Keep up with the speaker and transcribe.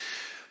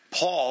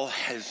Paul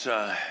has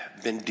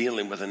been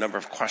dealing with a number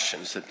of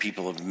questions that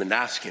people have been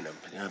asking him.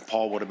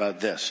 Paul, what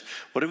about this?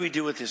 What do we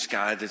do with this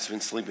guy that's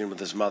been sleeping with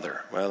his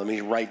mother? Well, let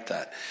me write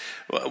that.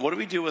 What do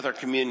we do with our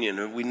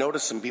communion? We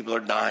notice some people are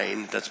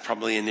dying. That's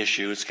probably an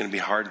issue. It's going to be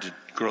hard to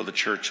grow the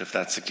church if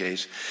that's the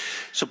case.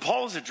 So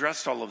Paul has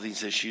addressed all of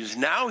these issues.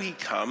 Now he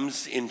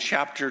comes in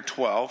chapter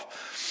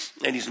 12,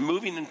 and he's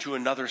moving into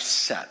another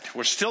set.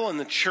 We're still in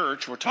the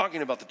church. We're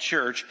talking about the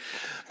church.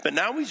 But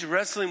now he's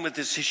wrestling with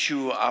this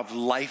issue of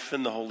life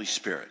in the Holy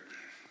Spirit.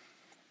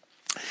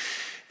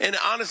 And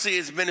honestly,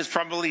 it's been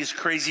probably as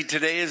crazy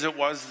today as it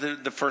was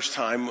the first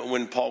time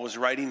when Paul was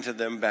writing to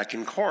them back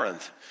in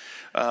Corinth.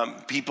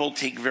 People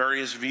take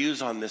various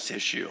views on this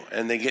issue,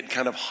 and they get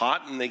kind of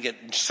hot and they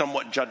get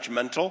somewhat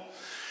judgmental.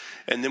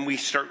 And then we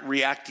start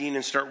reacting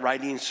and start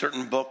writing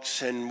certain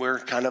books, and we're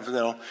kind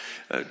of,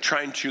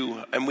 trying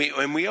to, and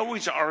we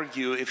always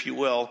argue, if you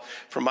will,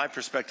 from my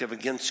perspective,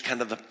 against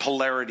kind of the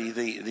polarity,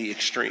 the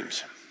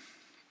extremes.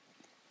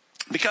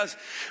 Because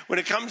when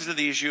it comes to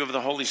the issue of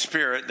the Holy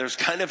Spirit, there's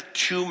kind of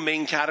two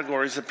main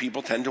categories that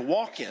people tend to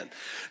walk in.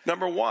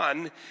 Number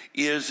one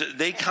is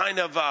they kind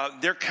of,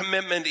 their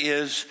commitment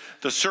is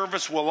the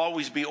service will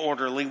always be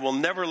orderly. We'll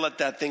never let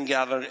that thing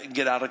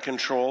get out of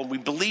control. We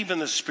believe in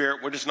the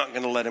Spirit. We're just not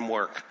going to let him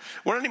work.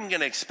 We're not even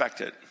going to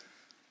expect it.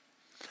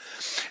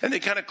 And they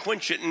kind of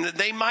quench it. And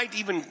they might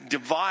even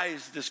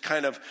devise this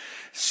kind of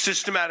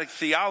systematic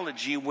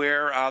theology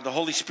where the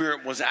Holy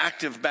Spirit was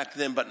active back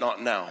then, but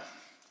not now.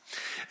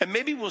 And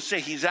maybe we'll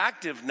say he's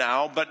active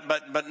now,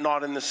 but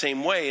not in the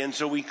same way. And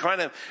so we kind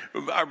of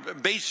are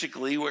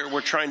basically,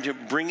 we're trying to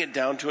bring it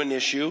down to an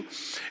issue.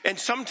 And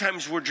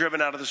sometimes we're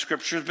driven out of the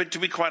scriptures. But to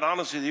be quite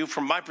honest with you,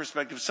 from my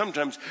perspective,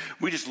 sometimes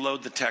we just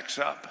load the text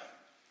up.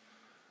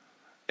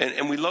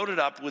 And we load it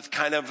up with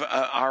kind of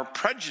our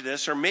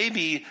prejudice or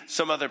maybe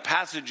some other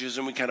passages,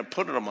 and we kind of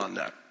put them on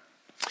that.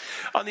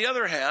 On the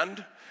other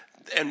hand,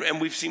 and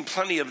we've seen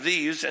plenty of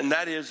these, and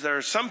that is there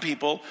are some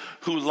people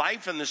who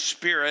life in the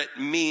Spirit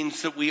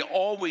means that we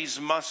always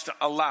must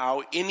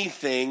allow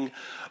anything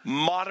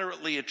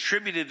moderately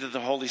attributed to the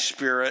Holy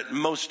Spirit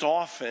most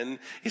often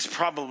is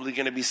probably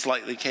going to be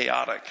slightly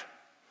chaotic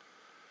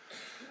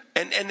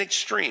and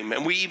extreme.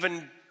 And we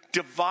even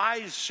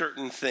devise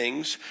certain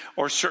things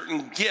or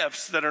certain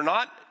gifts that are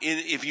not,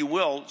 if you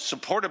will,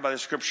 supported by the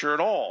Scripture at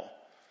all.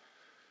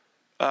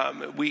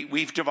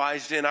 We've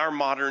devised in our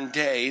modern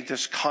day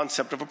this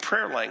concept of a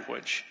prayer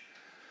language.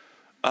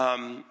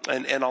 And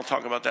I'll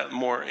talk about that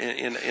more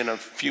in a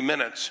few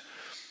minutes.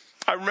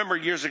 I remember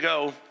years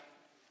ago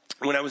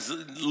when I was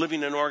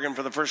living in Oregon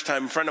for the first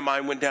time, a friend of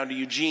mine went down to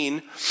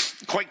Eugene.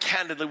 Quite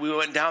candidly, we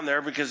went down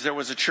there because there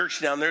was a church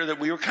down there that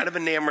we were kind of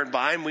enamored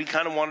by, and we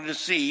kind of wanted to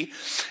see,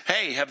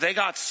 hey, have they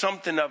got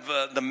something of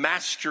the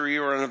mastery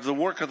or of the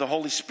work of the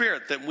Holy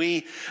Spirit that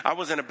I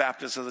wasn't a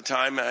Baptist at the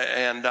time,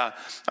 and I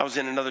was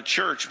in another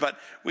church, but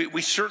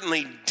we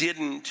certainly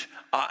didn't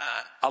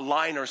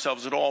align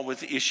ourselves at all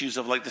with issues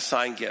of like the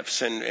sign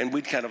gifts, and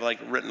we'd kind of like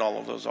written all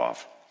of those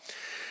off.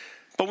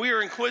 But we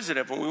were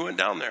inquisitive when we went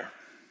down there.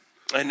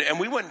 And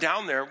we went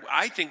down there,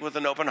 I think, with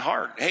an open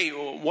heart. Hey,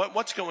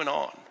 what's going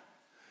on?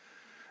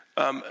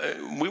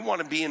 We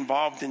want to be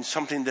involved in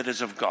something that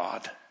is of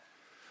God,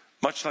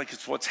 much like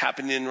it's what's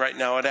happening right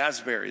now at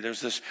Asbury.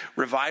 There's this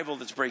revival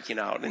that's breaking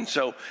out. And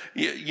so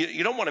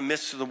you don't want to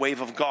miss the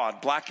wave of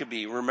God.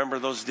 Blackaby, remember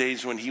those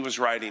days when he was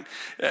writing.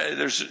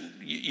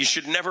 You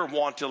should never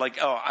want to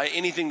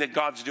anything that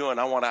God's doing,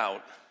 I want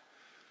out.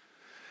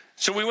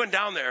 So we went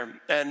down there,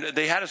 and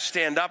they had us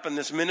stand up in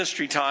this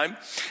ministry time,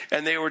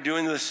 and they were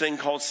doing this thing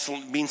called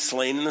being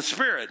slain in the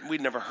Spirit.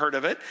 We'd never heard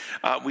of it.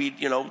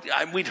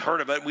 We'd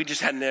heard of it. We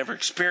just had never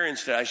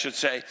experienced it, I should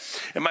say.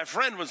 And my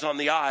friend was on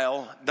the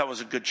aisle. That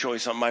was a good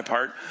choice on my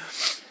part.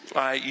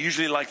 I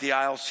usually like the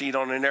aisle seat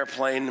on an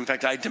airplane. In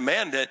fact, I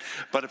demand it.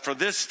 But for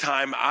this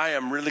time, I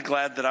am really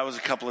glad that I was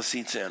a couple of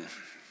seats in.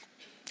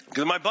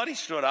 Because my buddy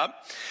stood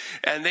up,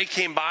 and they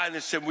came by and they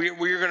said, we're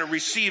going to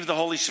receive the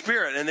Holy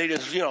Spirit. And they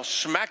just,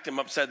 smacked him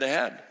upside the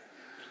head.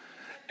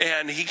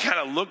 And he kind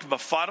of looked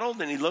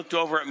befuddled, and he looked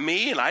over at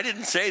me, and I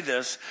didn't say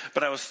this,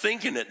 but I was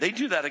thinking it. They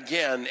do that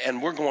again,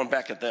 and we're going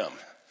back at them.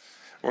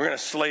 We're going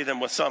to slay them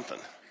with something.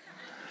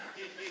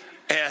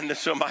 And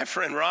so my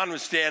friend Ron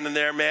was standing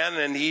there, man,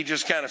 and he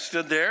just kind of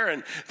stood there,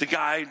 and the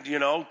guy,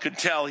 could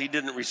tell he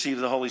didn't receive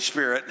the Holy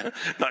Spirit.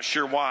 Not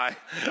sure why.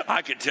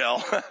 I could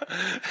tell.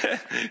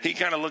 He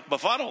kind of looked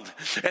befuddled.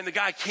 And the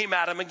guy came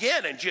at him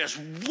again and just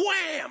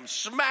wham,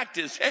 smacked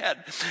his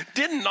head.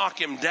 Didn't knock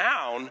him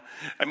down.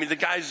 I mean, the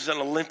guy's an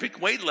Olympic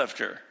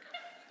weightlifter.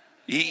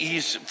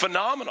 He's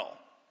phenomenal.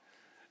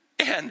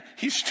 And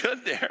he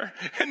stood there,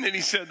 and then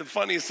he said the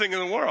funniest thing in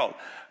the world,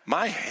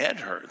 my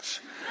head hurts.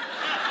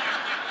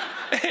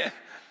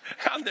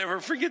 I'll never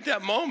forget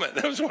that moment.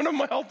 That was one of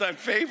my all-time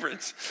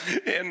favorites.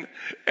 And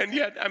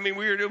yet, I mean,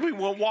 we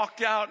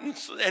walked out, and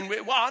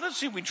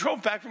honestly, we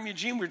drove back from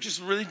Eugene. We were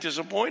just really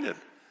disappointed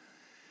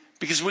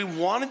because we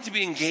wanted to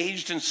be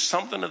engaged in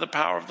something of the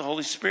power of the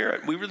Holy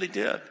Spirit. We really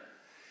did.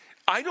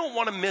 I don't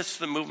want to miss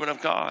the movement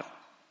of God.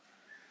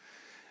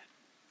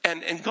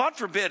 And God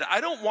forbid,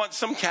 I don't want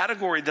some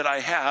category that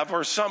I have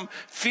or some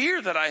fear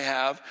that I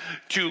have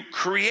to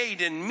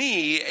create in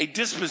me a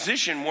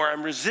disposition where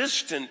I'm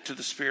resistant to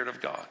the Spirit of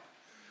God.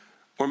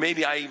 Or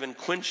maybe I even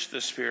quench the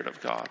Spirit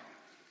of God.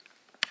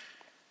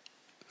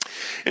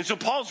 And so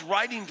Paul's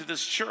writing to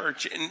this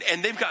church,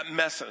 and they've got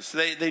messes.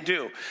 They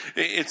do.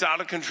 It's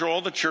out of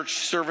control. The church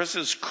service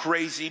is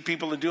crazy.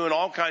 People are doing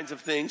all kinds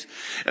of things.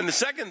 And the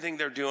second thing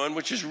they're doing,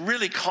 which is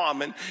really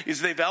common,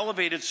 is they've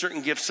elevated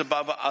certain gifts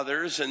above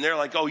others. And they're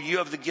like, oh, you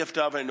have the gift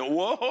of, and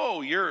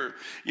whoa, you're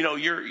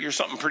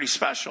something pretty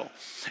special.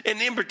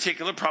 And in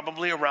particular,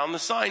 probably around the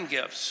sign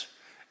gifts.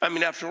 I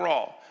mean, after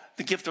all,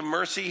 the gift of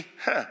mercy,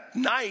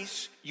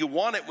 nice. You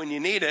want it when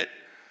you need it.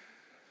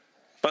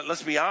 But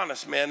let's be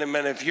honest, man. I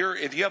mean, if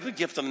you have the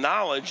gift of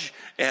knowledge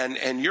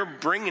and you're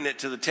bringing it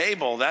to the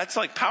table, that's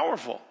like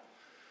powerful.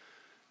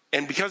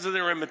 And because of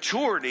their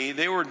immaturity,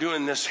 they were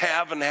doing this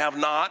have and have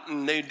not,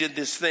 and they did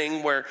this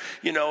thing where,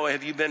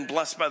 have you been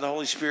blessed by the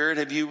Holy Spirit?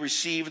 Have you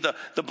received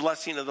the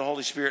blessing of the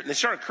Holy Spirit? And they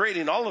started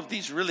creating all of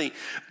these really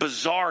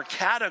bizarre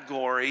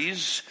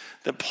categories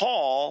that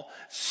Paul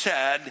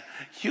said,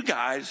 you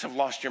guys have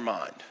lost your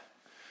mind.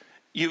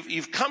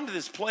 You've come to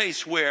this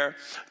place where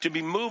to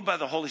be moved by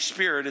the Holy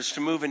Spirit is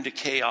to move into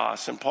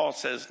chaos. And Paul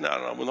says,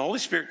 no. When the Holy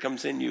Spirit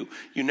comes in you,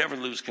 you never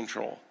lose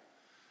control.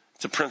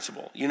 It's a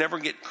principle. You never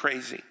get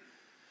crazy.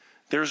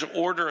 There's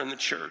order in the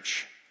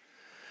church.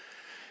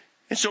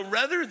 And so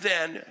rather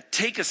than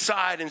take a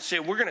side and say,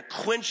 we're going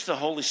to quench the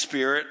Holy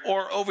Spirit,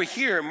 or over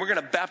here, and we're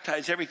going to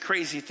baptize every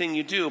crazy thing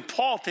you do,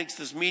 Paul takes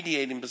this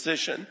mediating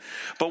position.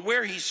 But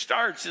where he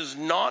starts is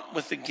not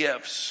with the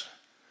gifts,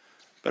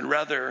 but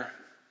rather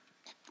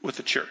with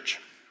the church.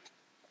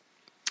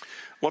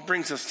 What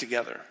brings us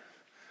together?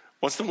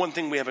 What's the one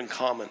thing we have in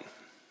common?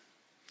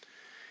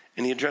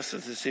 And he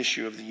addresses this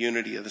issue of the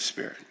unity of the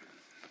Spirit.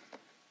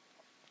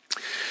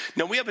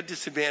 Now, we have a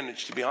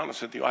disadvantage, to be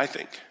honest with you, I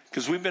think,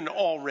 because we've been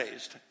all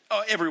raised,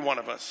 every one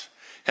of us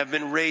have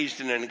been raised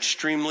in an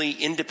extremely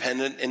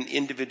independent and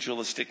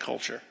individualistic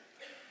culture.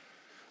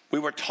 We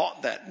were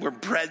taught that. We're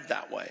bred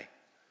that way.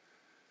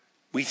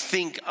 We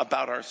think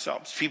about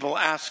ourselves. People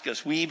ask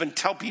us. We even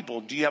tell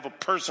people, do you have a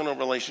personal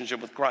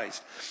relationship with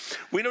Christ?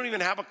 We don't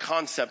even have a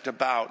concept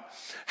about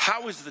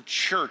how is the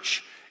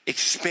church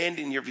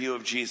expanding your view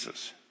of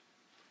Jesus.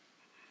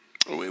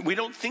 We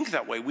don't think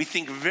that way. We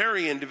think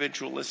very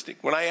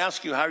individualistic. When I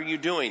ask you, how are you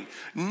doing?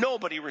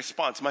 Nobody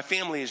responds. My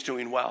family is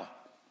doing well.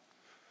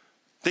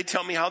 They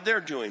tell me how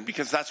they're doing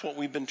because that's what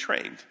we've been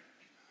trained.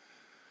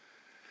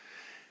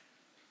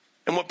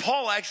 And what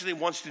Paul actually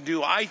wants to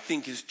do, I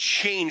think, is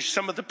change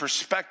some of the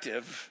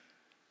perspective.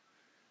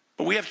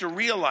 But we have to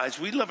realize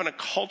we live in a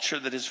culture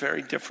that is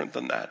very different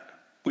than that.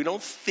 We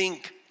don't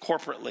think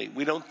corporately.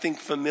 We don't think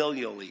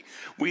familially.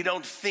 We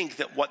don't think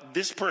that what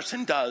this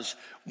person does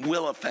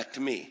will affect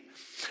me.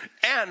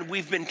 And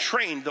we've been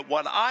trained that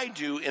what I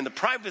do in the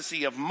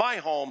privacy of my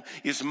home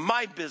is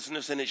my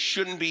business and it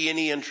shouldn't be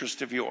any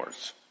interest of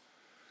yours.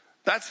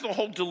 That's the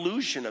whole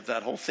delusion of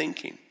that whole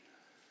thinking.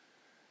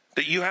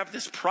 That you have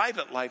this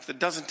private life that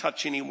doesn't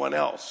touch anyone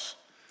else.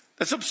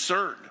 That's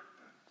absurd.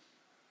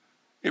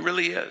 It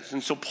really is.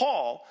 And so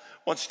Paul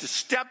wants to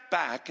step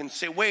back and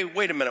say,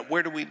 wait a minute,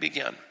 where do we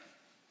begin?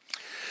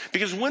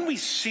 Because when we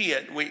see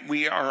it,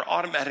 we are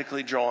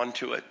automatically drawn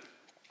to it.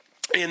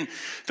 In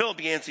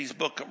Philip Yancey's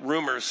book,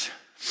 Rumors,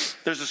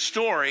 there's a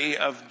story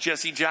of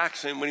Jesse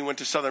Jackson when he went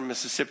to Southern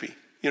Mississippi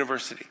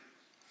University.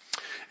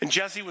 And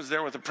Jesse was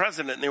there with the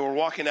president, and they were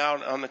walking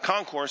out on the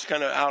concourse,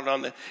 kind of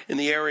out in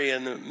the area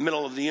in the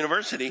middle of the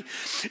university,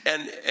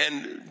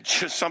 and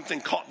just something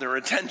caught their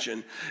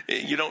attention.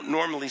 You don't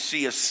normally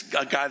see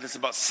a guy that's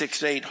about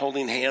 6'8"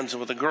 holding hands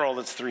with a girl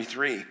that's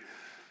 3'3".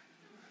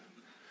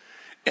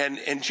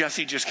 And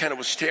Jesse just kind of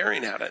was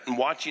staring at it and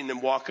watching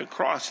them walk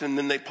across, and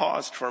then they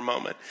paused for a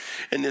moment.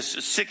 And this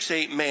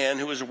 6'8" man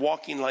who was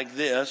walking like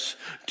this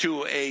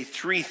to a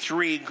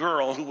 3'3"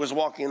 girl who was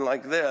walking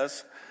like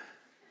this,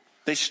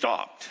 they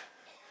stopped.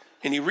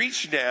 And he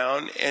reached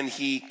down and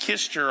he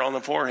kissed her on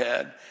the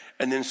forehead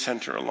and then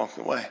sent her along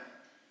the way.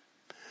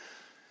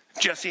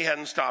 Jesse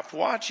hadn't stopped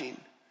watching.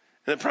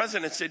 And the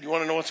president said, you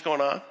want to know what's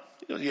going on?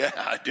 He goes, yeah,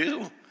 I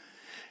do.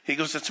 He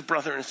goes, it's a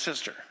brother and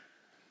sister.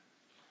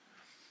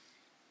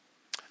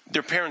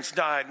 Their parents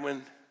died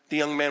when the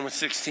young man was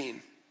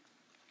 16.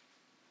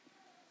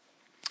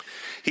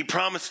 He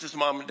promised his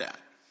mom and dad,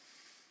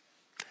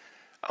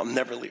 I'll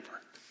never leave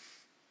her.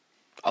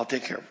 I'll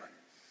take care of her.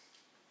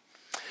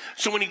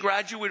 So when he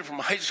graduated from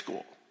high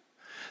school,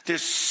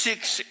 this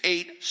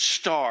 6'8"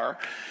 star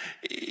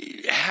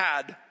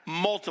had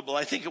multiple,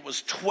 I think it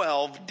was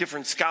 12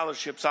 different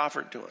scholarships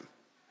offered to him.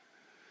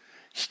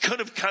 He could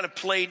have kind of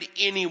played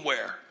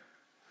anywhere,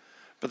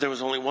 but there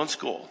was only one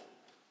school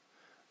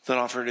that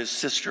offered his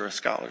sister a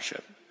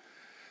scholarship.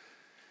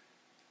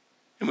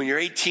 And when you're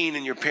 18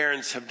 and your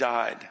parents have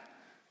died,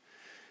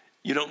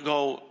 you don't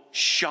go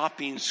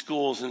shopping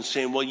schools and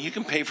saying, well, you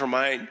can pay for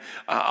mine,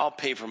 I'll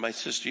pay for my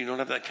sister. You don't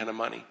have that kind of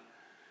money.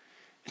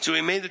 And so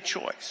he made the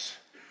choice.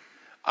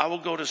 I will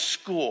go to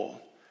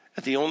school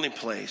at the only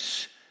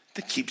place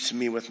that keeps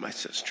me with my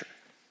sister.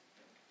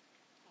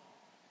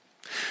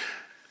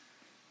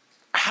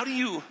 How do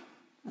you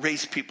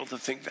raise people to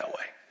think that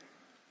way?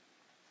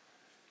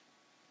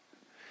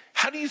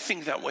 How do you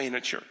think that way in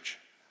a church?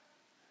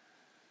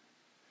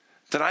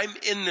 That I'm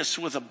in this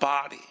with a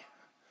body.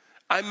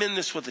 I'm in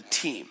this with a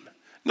team.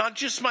 Not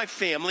just my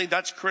family,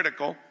 that's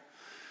critical.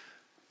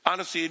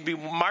 Honestly, it'd be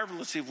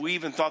marvelous if we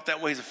even thought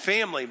that way as a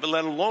family, but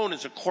let alone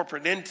as a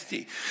corporate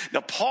entity.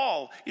 Now,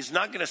 Paul is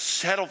not going to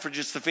settle for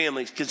just the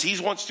family because he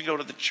wants to go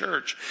to the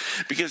church,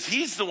 because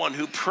he's the one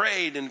who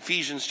prayed in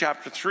Ephesians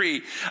chapter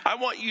 3. I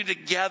want you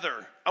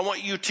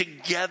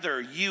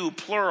together, you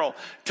plural,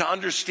 to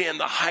understand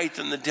the height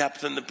and the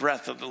depth and the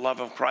breadth of the love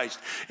of Christ.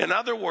 In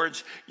other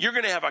words, you're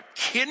going to have a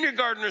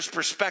kindergartner's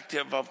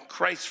perspective of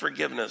Christ's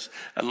forgiveness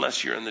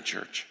unless you're in the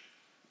church.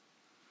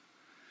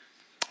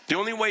 The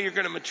only way you're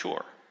going to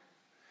mature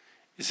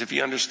is if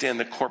you understand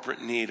the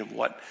corporate need of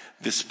what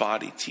this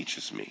body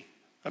teaches me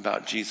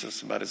about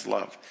Jesus, about his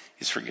love,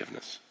 his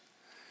forgiveness.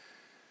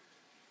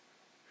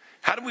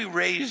 How do we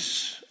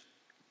raise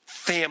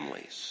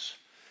families?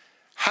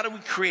 How do we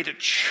create a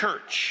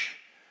church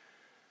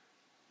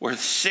where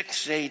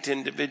 6-8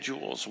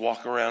 individuals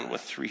walk around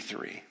with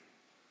 3-3?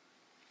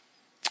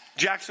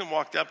 Jackson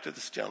walked up to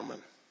this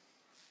gentleman,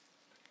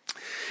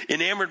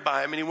 enamored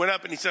by him, and he went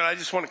up and he said, I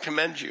just want to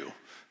commend you.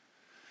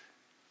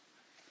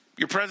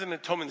 Your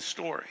president told me the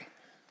story.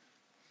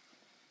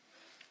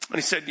 And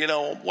he said,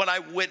 what I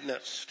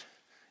witnessed,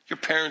 your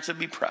parents would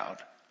be proud.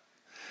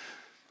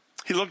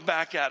 He looked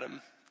back at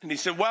him and he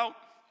said, well,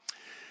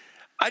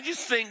 I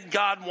just think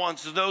God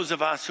wants those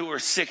of us who are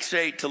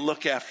 6'8" to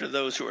look after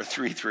those who are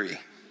 3'3".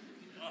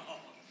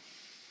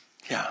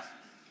 Yeah.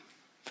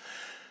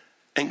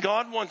 And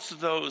God wants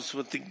those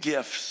with the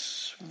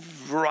gifts,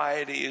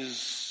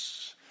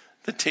 varieties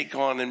that take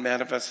on and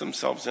manifest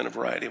themselves in a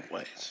variety of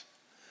ways.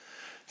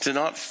 To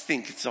not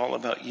think it's all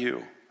about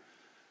you,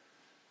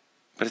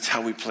 but it's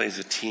how we play as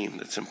a team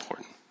that's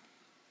important.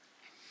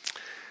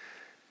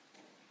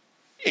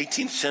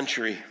 18th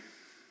century,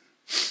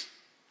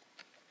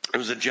 there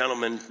was a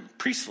gentleman,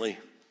 Priestley,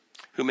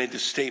 who made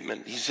this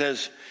statement. He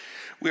says,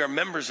 we are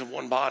members of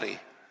one body.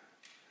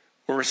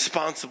 We're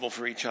responsible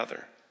for each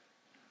other.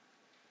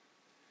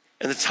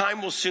 And the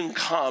time will soon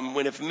come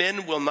when if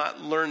men will not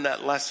learn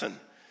that lesson,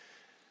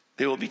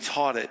 they will be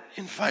taught it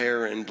in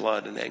fire and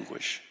blood and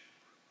anguish.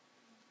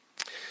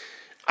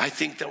 I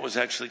think that was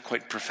actually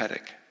quite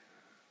prophetic.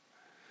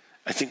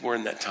 I think we're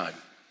in that time.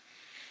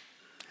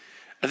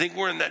 I think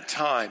we're in that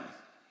time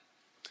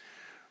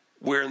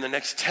where in the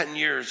next 10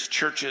 years,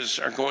 churches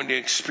are going to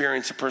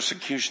experience a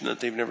persecution that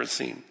they've never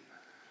seen.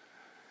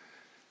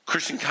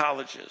 Christian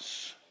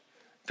colleges,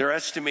 they're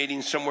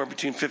estimating somewhere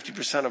between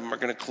 50% of them are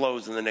going to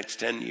close in the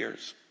next 10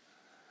 years.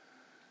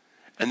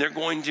 And they're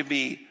going to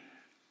be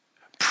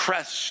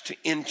pressed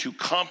into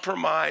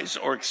compromise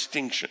or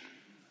extinction.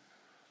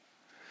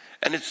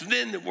 And it's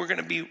then that we're going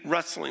to be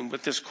wrestling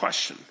with this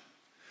question.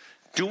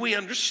 Do we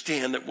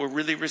understand that we're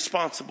really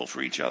responsible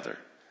for each other?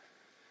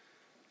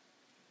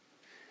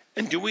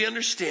 And do we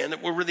understand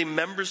that we're really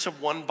members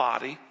of one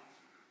body?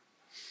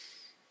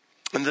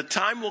 And the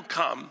time will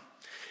come,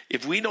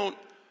 if we don't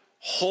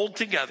hold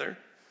together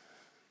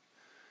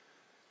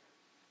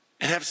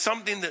and have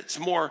something that's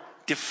more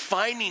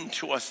defining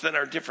to us than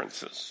our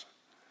differences,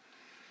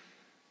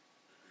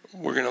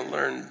 we're going to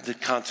learn the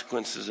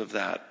consequences of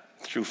that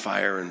through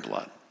fire and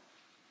blood.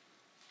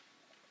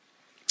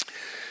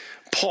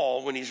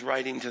 Paul, when he's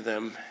writing to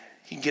them,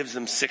 he gives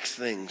them 6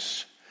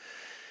 things.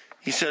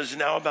 He says,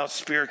 now about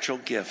spiritual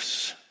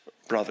gifts,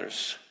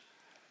 brothers,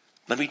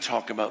 let me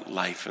talk about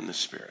life in the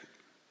Spirit.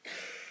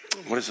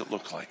 What does it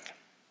look like?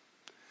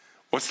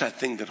 What's that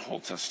thing that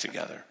holds us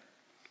together?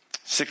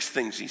 6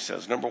 things, he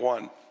says. Number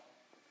 1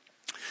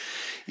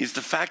 is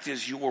the fact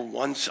is you were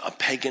once a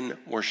pagan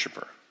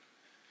worshiper.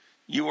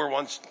 You were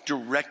once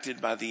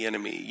directed by the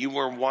enemy. You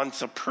were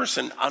once a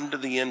person under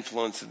the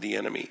influence of the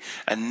enemy.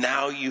 And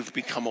now you've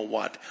become a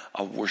what?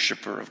 A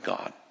worshiper of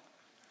God.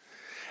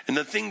 And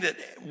the thing that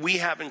we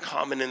have in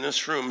common in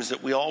this room is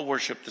that we all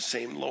worship the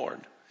same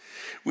Lord.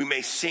 We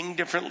may sing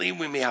differently.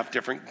 We may have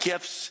different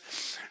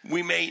gifts.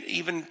 We may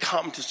even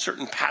come to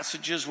certain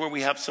passages where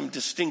we have some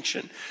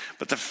distinction.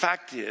 But the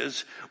fact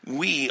is,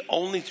 we,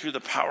 only through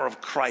the power of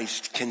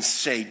Christ, can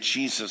say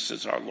Jesus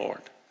is our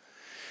Lord.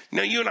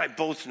 Now, you and I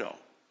both know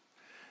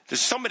that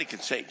somebody can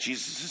say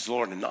Jesus is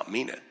Lord and not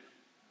mean it.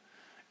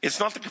 It's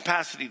not the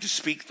capacity to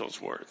speak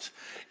those words.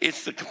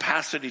 It's the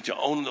capacity to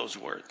own those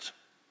words.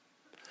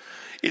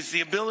 It's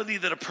the ability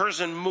that a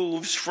person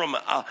moves from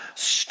a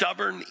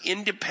stubborn,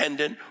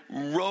 independent,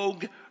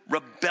 rogue,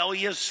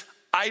 rebellious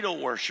idol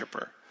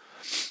worshiper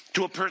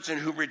to a person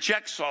who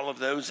rejects all of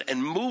those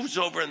and moves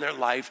over in their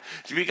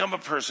life to become a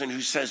person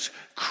who says,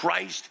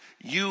 Christ,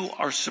 you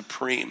are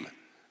supreme.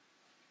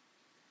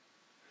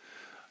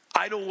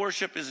 Idol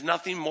worship is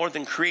nothing more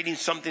than creating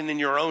something in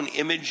your own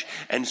image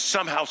and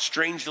somehow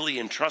strangely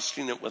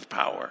entrusting it with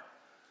power.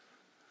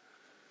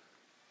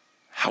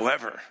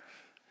 However,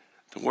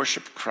 the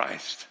worship of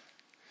Christ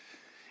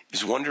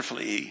is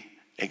wonderfully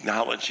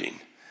acknowledging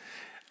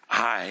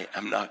I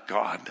am not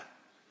God.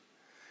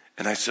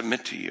 And I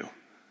submit to you.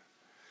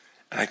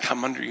 And I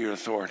come under your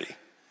authority.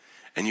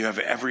 And you have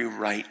every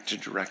right to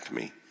direct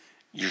me.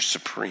 You're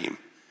supreme.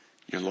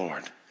 You're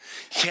Lord.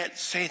 You can't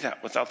say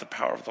that without the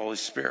power of the Holy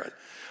Spirit.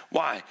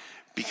 Why?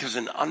 Because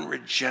an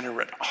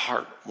unregenerate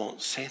heart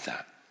won't say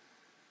that.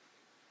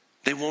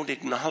 They won't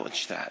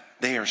acknowledge that.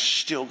 They are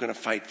still going to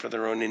fight for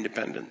their own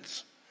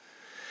independence.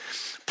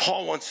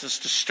 Paul wants us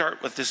to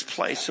start with this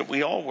place that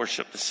we all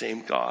worship the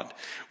same God.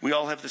 We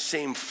all have the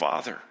same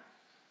Father.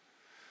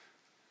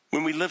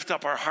 When we lift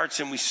up our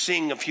hearts and we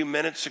sing a few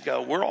minutes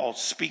ago, we're all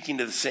speaking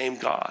to the same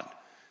God.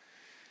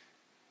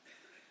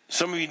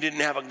 Some of you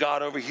didn't have a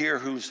God over here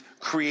who's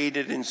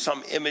created in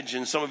some image,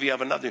 and some of you have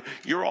another.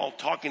 You're all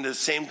talking to the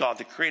same God,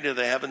 the creator of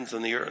the heavens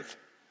and the earth.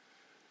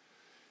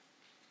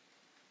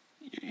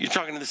 You're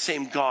talking to the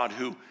same God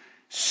who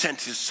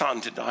sent his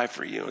Son to die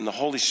for you, and the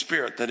Holy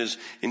Spirit that is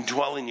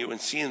indwelling you and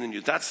seeing in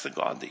you. That's the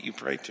God that you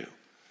pray to.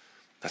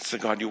 That's the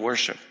God you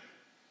worship.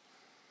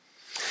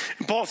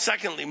 And Paul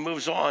secondly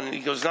moves on, and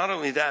he goes, not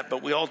only that,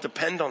 but we all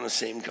depend on the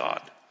same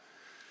God.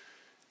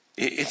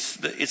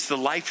 It's the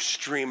life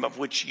stream of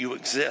which you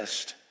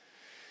exist.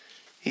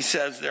 He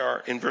says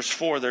in verse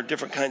 4, there are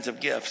different kinds of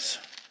gifts,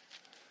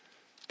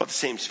 but the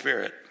same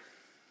Spirit.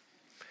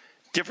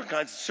 Different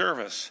kinds of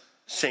service,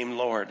 same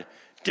Lord.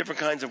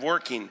 Different kinds of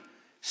working,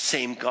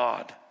 same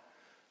God,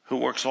 who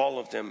works all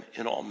of them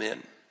in all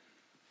men.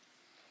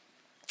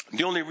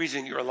 The only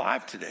reason you're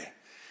alive today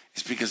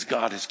is because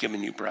God has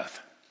given you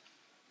breath.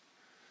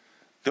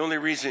 The only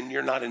reason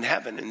you're not in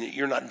heaven and that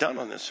you're not done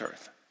on this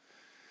earth.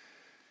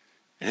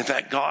 And in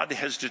fact, God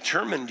has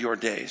determined your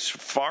days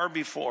far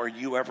before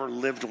you ever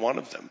lived one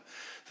of them.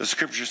 The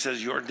scripture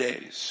says your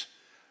days.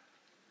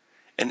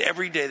 And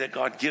every day that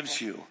God gives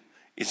you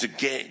is a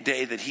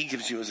day that he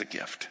gives you as a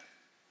gift.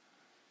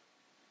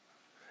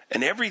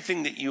 And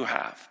everything that you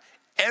have,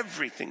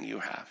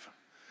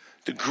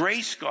 the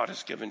grace God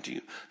has given to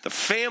you, the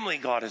family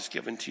God has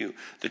given to you,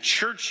 the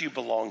church you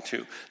belong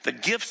to, the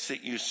gifts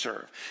that you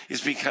serve,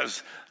 is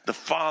because the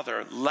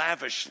Father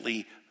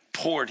lavishly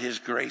poured his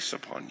grace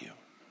upon you.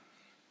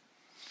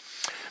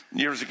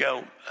 Years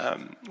ago,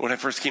 when I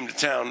first came to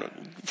town,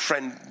 a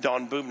friend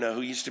Don Bubna, who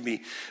used to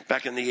be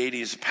back in the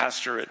 80s a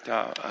pastor at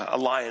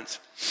Alliance,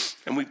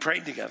 and we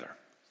prayed together.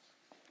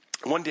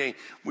 One day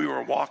we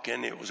were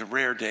walking. It was a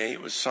rare day.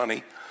 It was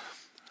sunny.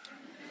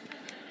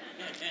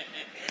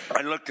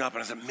 I looked up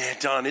and I said, man,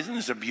 Don, isn't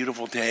this a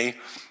beautiful day?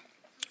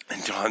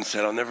 And Don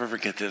said, I'll never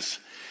forget this.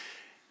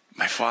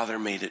 My Father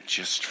made it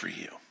just for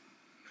you.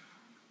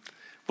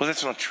 Well,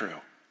 that's not true.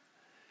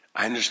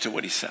 I understood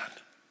what he said.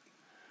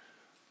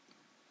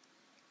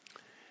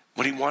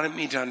 What he wanted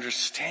me to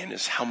understand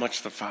is how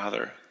much the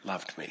Father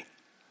loved me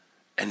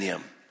and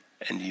him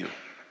and you.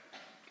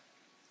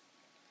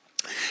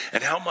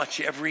 And how much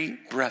every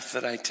breath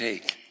that I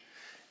take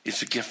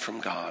is a gift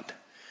from God,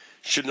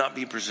 should not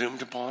be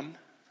presumed upon.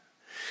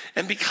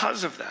 And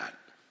because of that,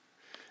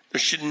 there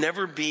should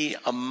never be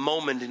a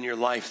moment in your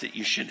life that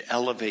you should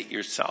elevate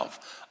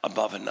yourself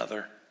above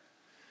another.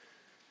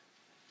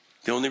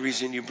 The only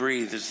reason you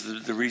breathe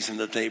is the reason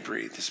that they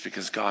breathe. Is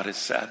because God has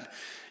said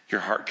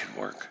your heart can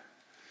work.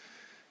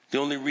 The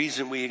only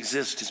reason we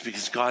exist is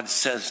because God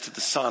says to the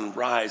sun,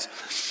 rise.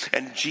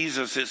 And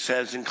Jesus, it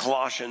says in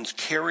Colossians,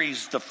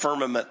 carries the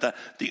firmament,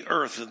 the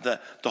earth,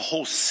 the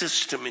whole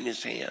system in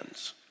his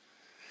hands.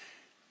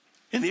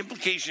 And the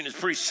implication is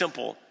pretty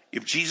simple.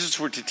 If Jesus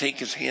were to take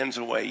his hands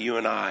away, you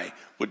and I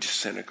would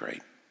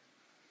disintegrate.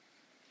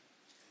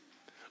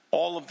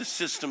 All of the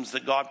systems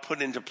that God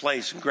put into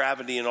place,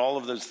 gravity and all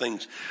of those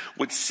things,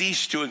 would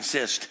cease to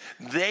exist.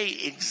 They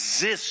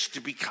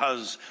exist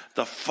because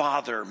the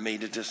Father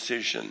made a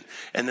decision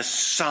and the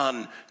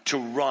Son to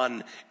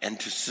run and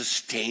to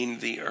sustain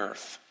the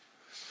earth.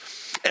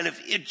 And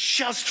if it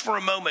just for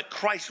a moment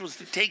Christ was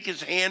to take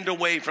his hand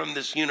away from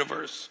this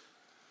universe,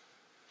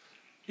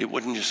 it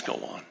wouldn't just go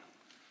on.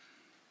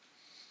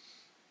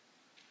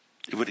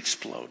 It would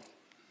explode.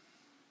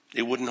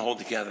 It wouldn't hold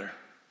together.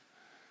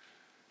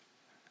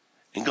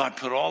 And God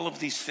put all of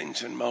these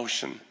things in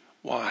motion.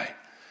 Why?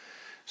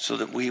 So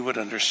that we would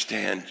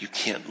understand you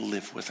can't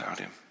live without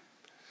him.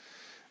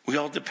 We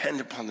all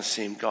depend upon the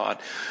same God.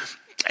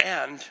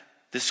 And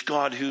this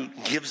God who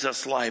gives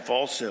us life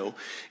also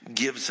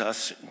gives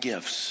us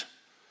gifts.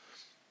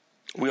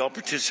 We all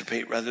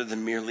participate rather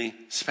than merely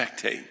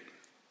spectate.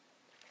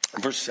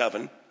 Verse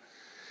 7,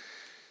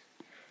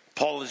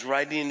 Paul is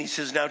writing and he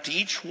says, now to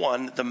each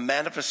one the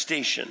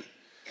manifestation,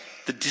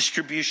 the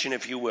distribution,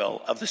 if you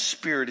will, of the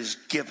Spirit is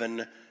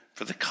given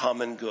for the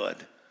common good.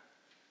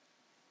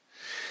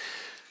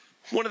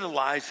 One of the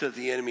lies that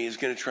the enemy is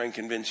going to try and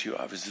convince you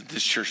of is that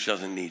this church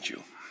doesn't need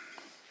you.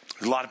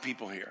 There's a lot of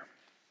people here.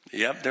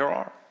 Yep, there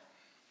are.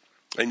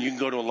 And you can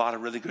go to a lot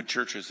of really good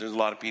churches. There's a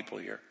lot of people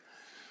here.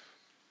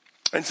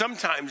 And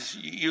sometimes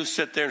you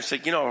sit there and say,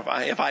 you know,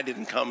 if I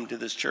didn't come to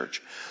this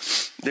church,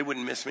 they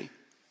wouldn't miss me.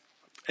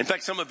 In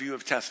fact, some of you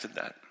have tested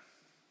that.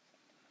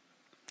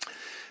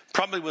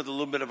 Probably with a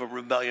little bit of a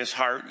rebellious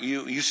heart.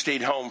 You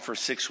stayed home for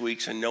 6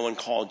 weeks and no one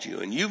called you.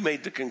 And you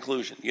made the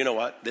conclusion, you know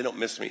what? They don't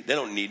miss me. They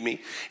don't need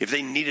me. If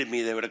they needed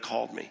me, they would have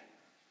called me.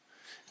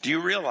 Do you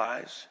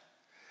realize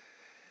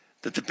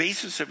that the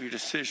basis of your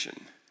decision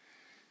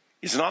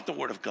is not the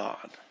word of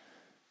God?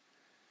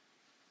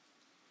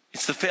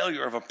 It's the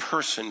failure of a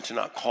person to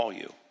not call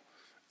you.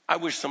 I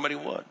wish somebody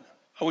would.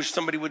 I wish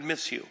somebody would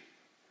miss you.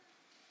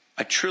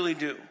 I truly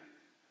do.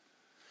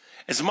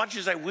 As much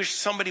as I wish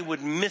somebody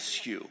would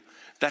miss you,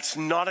 that's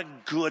not a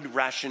good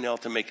rationale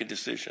to make a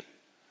decision.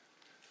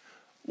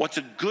 What's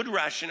a good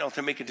rationale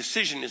to make a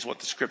decision is what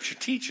the scripture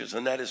teaches,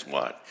 and that is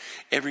what?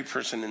 Every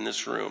person in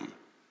this room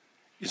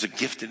is a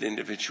gifted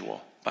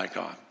individual by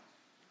God.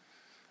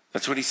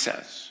 That's what he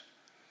says.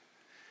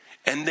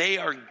 And they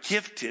are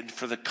gifted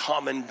for the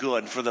common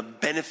good, for the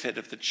benefit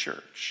of the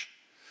church.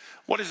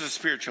 What is a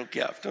spiritual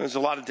gift? There's a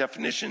lot of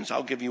definitions.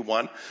 I'll give you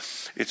one.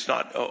 It's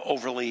not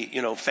overly,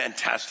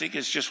 fantastic.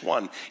 It's just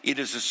one. It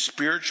is a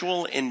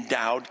spiritual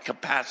endowed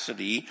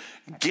capacity,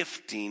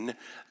 gifting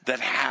that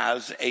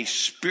has a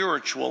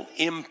spiritual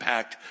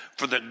impact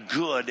for the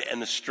good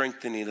and the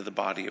strengthening of the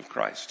body of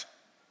Christ.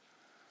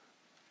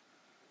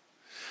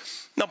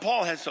 Now,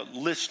 Paul has a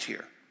list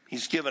here.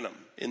 He's given them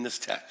in this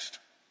text.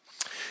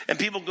 And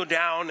people go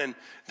down and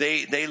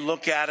they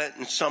look at it,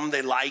 and some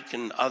they like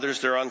and others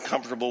they're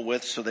uncomfortable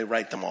with, so they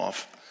write them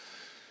off.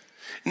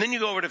 And then you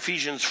go over to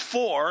Ephesians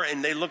 4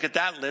 and they look at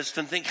that list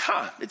and think,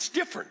 it's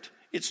different.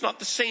 It's not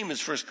the same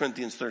as 1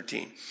 Corinthians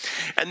 13.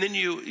 And then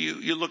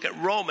you look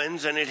at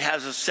Romans and it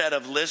has a set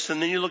of lists.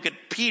 And then you look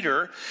at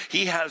Peter,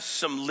 he has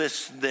some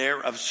lists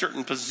there of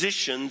certain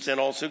positions and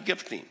also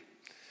gifting.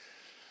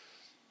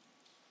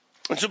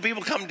 And so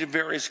people come to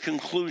various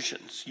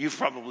conclusions. You've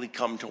probably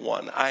come to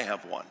one. I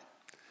have one.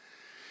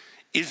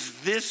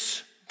 Is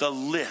this the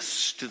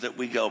list that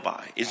we go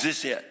by? Is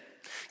this it?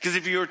 Because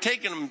if you were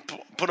taking them,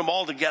 put them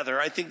all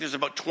together, I think there's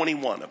about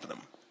 21 of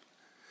them.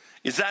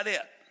 Is that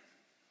it?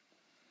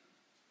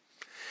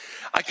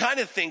 I kind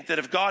of think that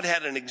if God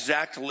had an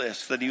exact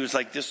list that he was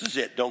like, this is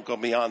it, don't go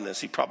beyond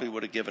this, he probably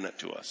would have given it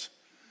to us.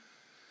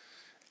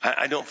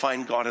 I don't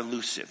find God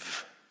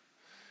elusive.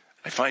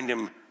 I find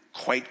him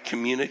quite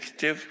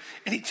communicative,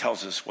 and he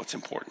tells us what's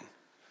important.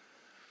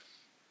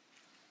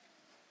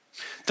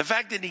 The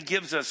fact that he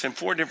gives us in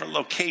 4 different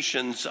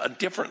locations a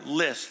different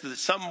list that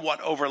somewhat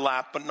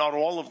overlap, but not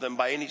all of them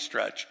by any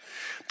stretch,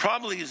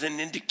 probably is an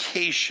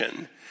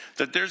indication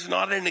that there's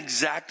not an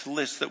exact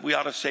list that we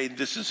ought to say,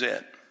 this is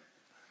it.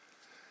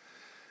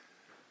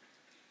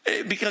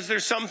 Because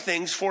there's some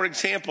things, for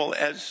example,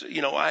 as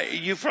you know,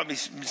 you've probably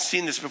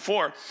seen this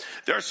before.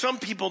 There are some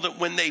people that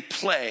when they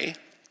play,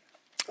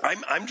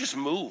 I'm just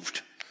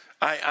moved.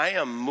 I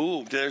am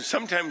moved. There's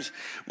sometimes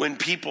when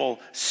people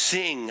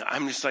sing,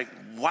 I'm just like,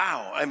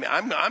 wow.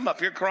 I'm up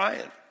here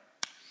crying.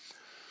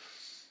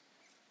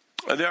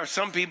 There are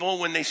some people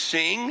when they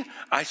sing,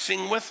 I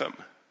sing with them.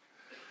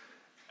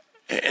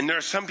 And there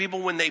are some people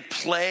when they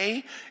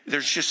play,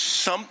 there's just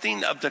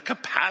something of the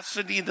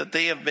capacity that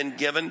they have been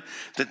given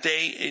that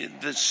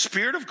the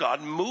Spirit of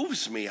God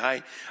moves me.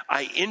 I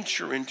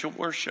enter into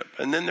worship.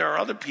 And then there are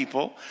other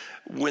people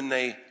when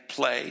they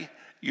play,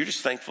 you're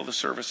just thankful the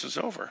service is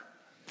over.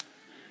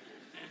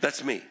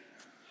 That's me.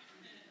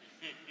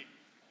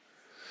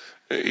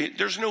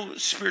 There's no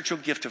spiritual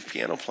gift of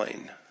piano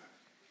playing.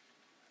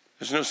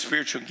 There's no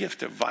spiritual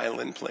gift of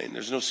violin playing.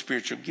 There's no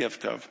spiritual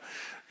gift of,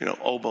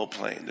 oboe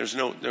playing. There's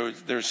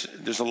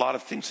a lot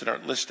of things that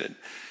aren't listed.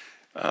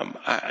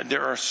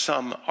 There are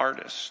some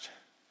artists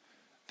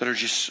that are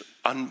just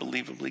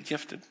unbelievably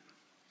gifted.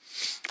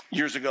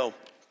 Years ago,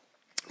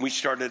 we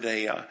started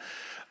a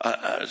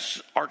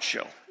art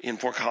show in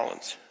Fort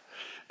Collins.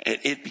 And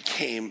it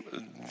became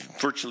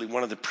virtually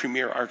one of the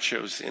premier art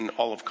shows in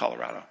all of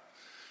Colorado.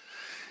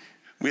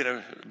 We had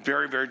a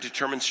very, very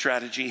determined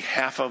strategy.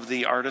 Half of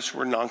the artists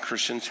were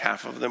non-Christians.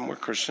 Half of them were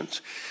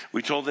Christians.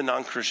 We told the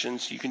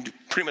non-Christians, you can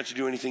pretty much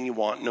do anything you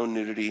want, no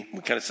nudity. We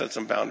kind of set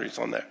some boundaries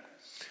on that.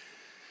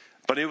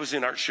 But it was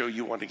an art show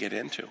you want to get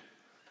into.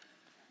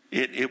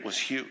 It was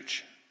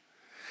huge.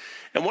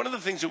 And one of the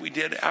things that we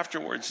did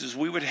afterwards is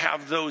we would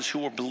have those who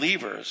were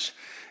believers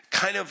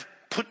kind of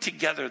put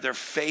together their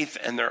faith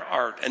and their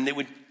art, and they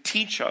would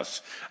teach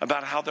us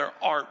about how their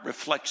art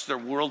reflects their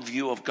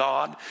worldview of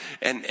God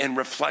and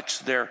reflects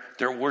their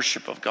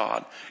worship of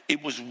God.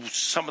 It was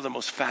some of the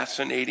most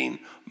fascinating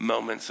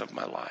moments of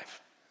my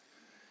life.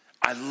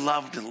 I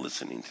loved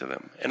listening to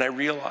them, and I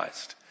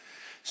realized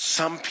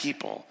some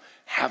people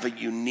have a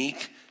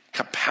unique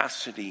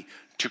capacity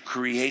to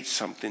create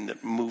something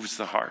that moves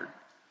the heart,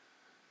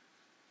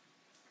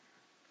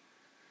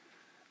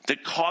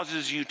 that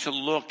causes you to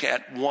look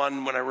at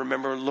one. When I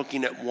remember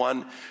looking at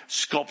one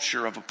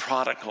sculpture of a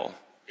prodigal,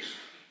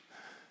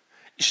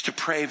 is to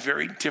pray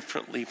very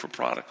differently for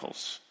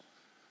prodigals.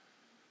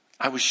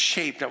 I was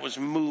shaped, I was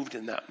moved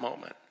in that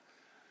moment.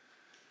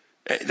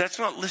 That's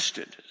not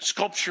listed.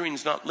 Sculpturing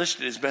is not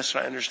listed as best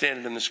I understand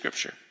it in the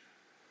scripture.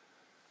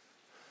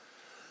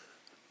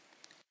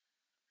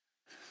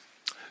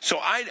 So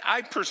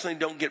I personally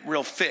don't get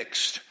real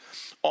fixed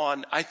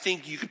on, I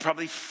think you could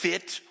probably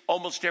fit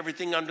almost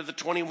everything under the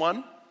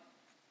 21.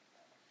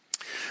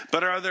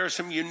 But are there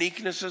some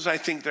uniquenesses? I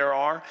think there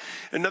are.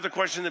 Another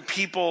question that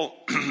people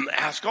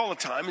ask all the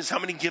time is how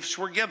many gifts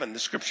were given. The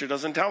scripture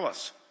doesn't tell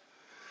us.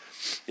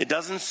 It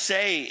doesn't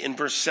say in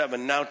verse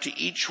 7, now to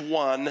each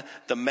one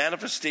the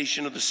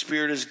manifestation of the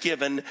Spirit is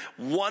given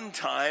one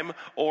time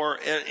or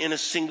in a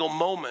single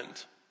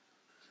moment.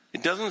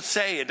 It doesn't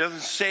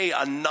say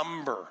a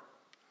number.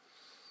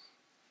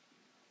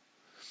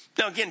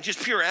 Now again,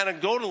 just pure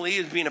anecdotally,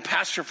 as being a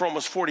pastor for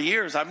almost 40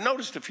 years, I've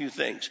noticed a few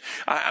things.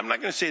 I'm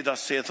not going to say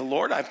thus saith the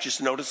Lord. I've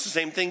just noticed the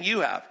same thing you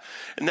have.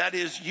 And that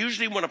is,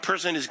 usually when a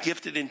person is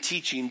gifted in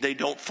teaching, they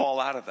don't fall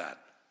out of that.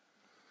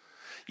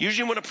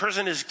 Usually when a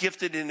person is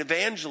gifted in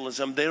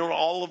evangelism, they don't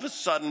all of a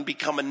sudden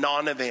become a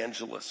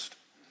non-evangelist.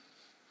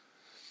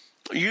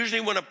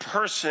 Usually when a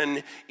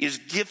person is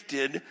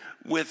gifted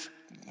with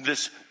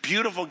this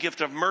beautiful gift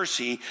of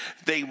mercy,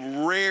 they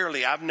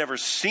rarely, I've never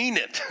seen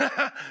it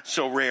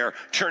so rare,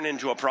 turn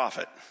into a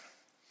prophet.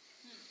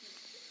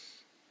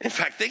 In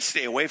fact, they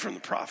stay away from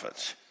the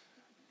prophets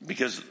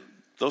because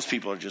those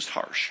people are just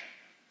harsh.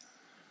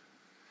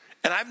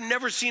 And I've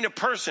never seen a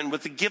person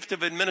with the gift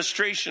of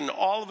administration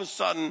all of a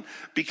sudden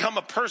become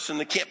a person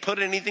that can't put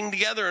anything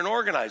together and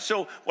organize.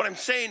 So what I'm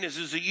saying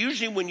is that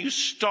usually when you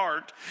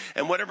start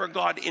and whatever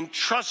God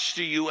entrusts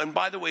to you, and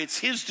by the way, it's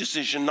his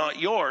decision, not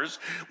yours,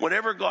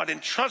 whatever God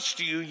entrusts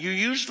to you, you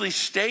usually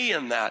stay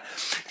in that.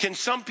 Can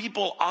some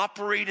people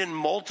operate in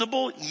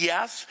multiple?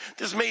 Yes.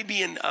 This may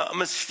be a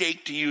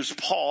mistake to use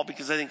Paul,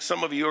 because I think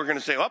some of you are going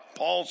to say, oh,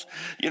 Paul's,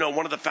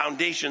 one of the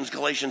foundations,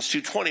 Galatians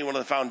 2:20, one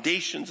of the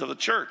foundations of the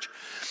church.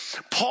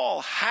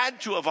 Paul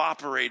had to have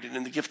operated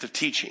in the gift of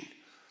teaching.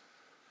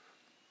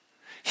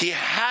 He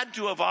had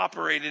to have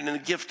operated in the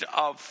gift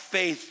of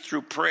faith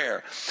through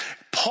prayer.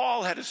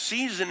 Paul had a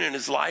season in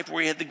his life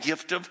where he had the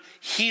gift of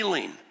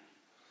healing.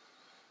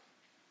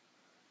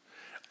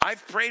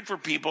 I've prayed for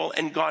people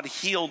and God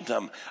healed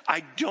them.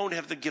 I don't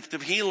have the gift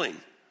of healing.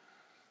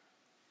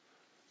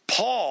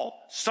 Paul,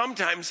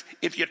 sometimes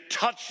if you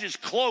touched his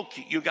cloak,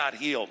 you got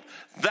healed.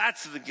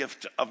 That's the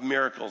gift of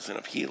miracles and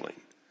of healing.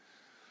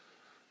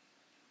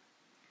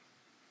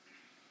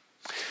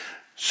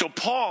 So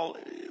Paul,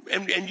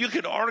 and you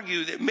could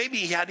argue that maybe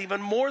he had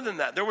even more than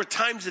that. There were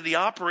times that he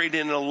operated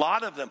in a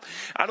lot of them.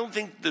 I don't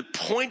think the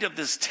point of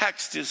this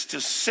text is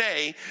to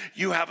say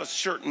you have a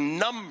certain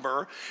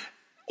number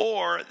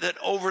or that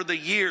over the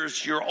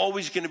years you're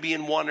always going to be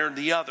in one or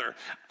the other.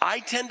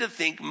 I tend to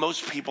think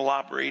most people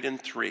operate in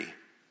 3.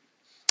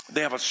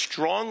 They have a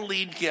strong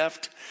lead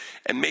gift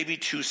and maybe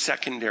 2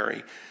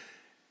 secondary.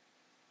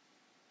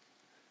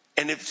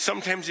 And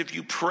sometimes if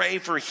you pray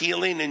for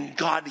healing and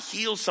God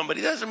heals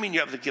somebody, it doesn't mean you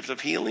have the gift of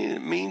healing.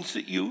 It means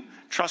that you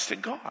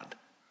trusted God.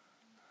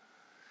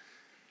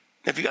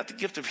 If you got the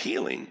gift of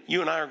healing, you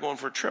and I are going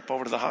for a trip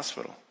over to the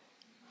hospital.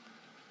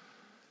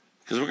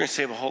 Because we're going to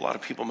save a whole lot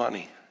of people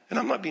money. And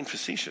I'm not being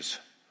facetious.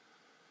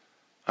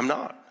 I'm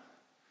not.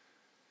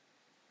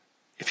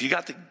 If you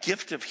got the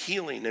gift of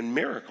healing and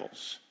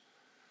miracles,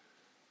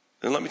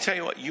 then let me tell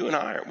you what, you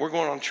and we're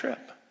going on a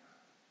trip.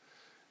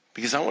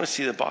 Because I want to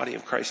see the body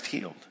of Christ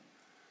healed.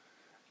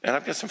 And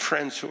I've got some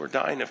friends who are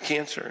dying of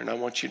cancer, and I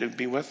want you to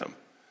be with them.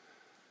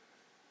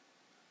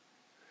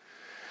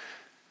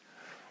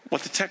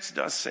 What the text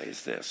does say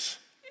is this: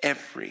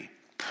 every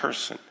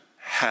person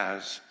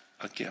has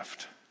a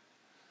gift.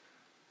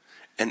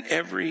 And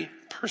every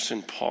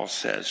person, Paul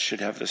says, should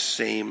have the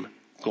same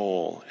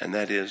goal, and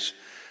that is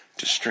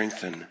to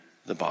strengthen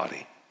the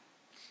body.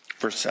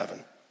 Verse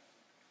 7.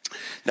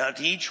 Now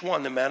to each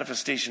one the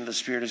manifestation of the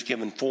Spirit is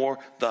given for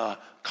the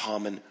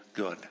common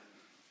good.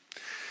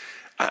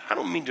 I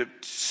don't mean to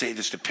say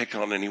this to pick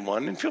on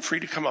anyone, and feel free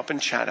to come up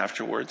and chat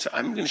afterwards.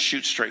 I'm going to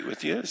shoot straight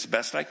with you as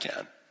best I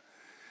can.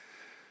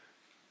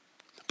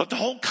 But the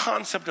whole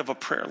concept of a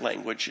prayer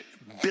language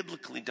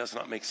biblically does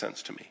not make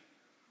sense to me.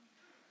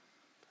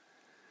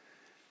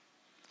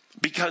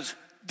 Because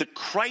the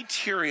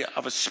criteria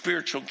of a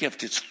spiritual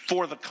gift is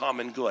for the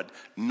common good,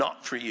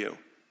 not for you.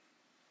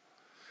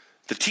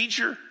 The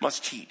teacher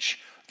must teach.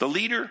 The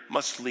leader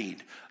must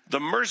lead.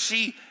 The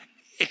mercy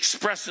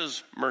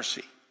expresses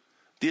mercy.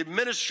 The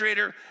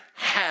administrator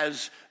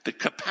has the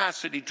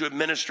capacity to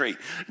administrate,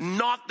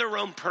 not their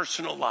own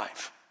personal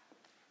life.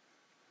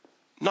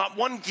 Not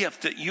one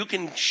gift that you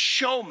can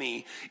show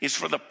me is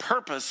for the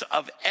purpose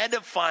of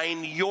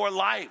edifying your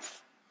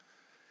life.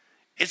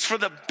 It's for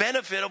the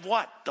benefit of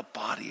what? The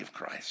body of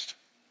Christ.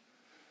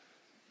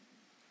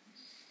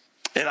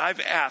 And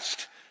I've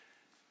asked,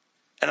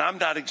 and I'm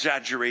not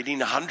exaggerating,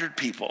 100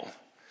 people,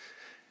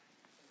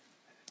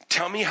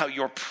 tell me how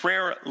your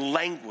prayer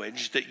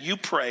language that you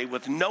pray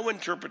with no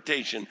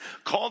interpretation,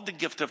 called the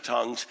gift of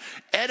tongues,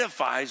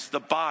 edifies the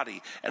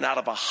body. And out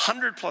of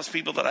 100 plus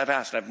people that I've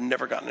asked, I've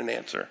never gotten an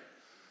answer.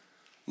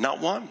 Not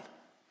one.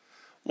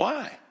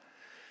 Why?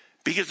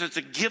 Because it's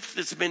a gift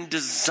that's been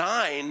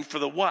designed for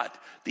the what?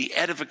 The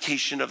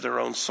edification of their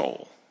own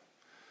soul.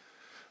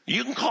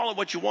 You can call it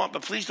what you want,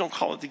 but please don't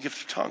call it the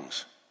gift of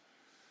tongues.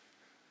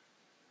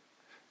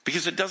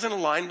 Because it doesn't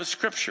align with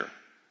Scripture.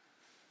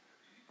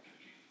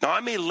 Now, I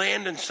may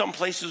land in some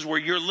places where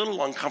you're a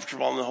little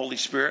uncomfortable in the Holy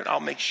Spirit. I'll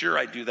make sure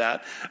I do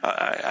that.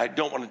 I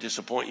don't want to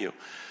disappoint you.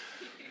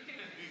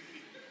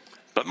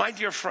 But my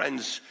dear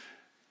friends,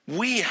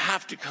 we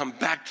have to come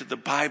back to the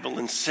Bible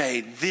and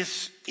say,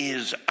 this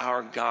is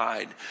our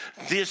guide.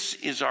 This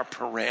is our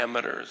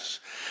parameters.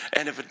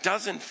 And if it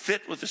doesn't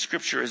fit with the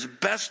Scripture as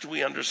best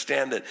we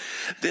understand it,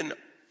 then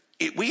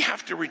we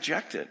have to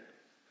reject it.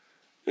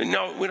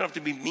 No, we don't have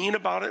to be mean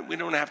about it. We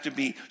don't have to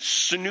be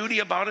snooty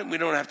about it. We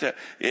don't have to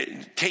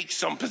take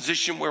some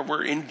position where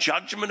we're in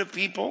judgment of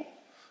people.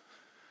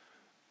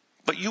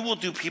 But you will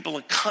do people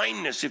a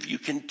kindness if you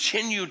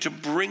continue to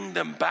bring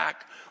them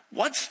back.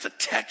 What's the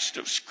text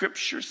of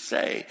Scripture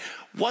say?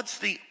 What's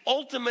the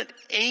ultimate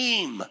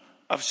aim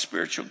of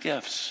spiritual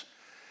gifts?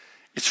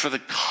 It's for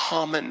the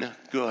common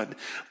good.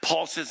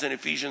 Paul says in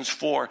Ephesians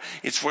 4,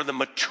 it's for the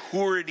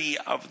maturity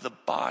of the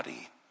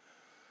body.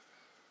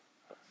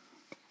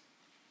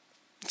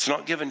 It's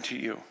not given to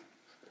you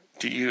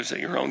to use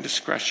at your own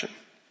discretion.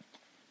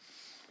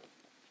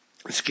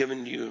 It's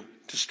given you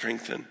to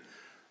strengthen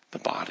the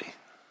body.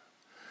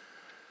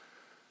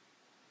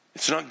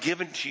 It's not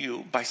given to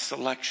you by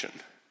selection.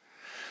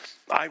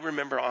 I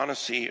remember,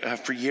 honestly,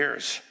 for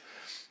years,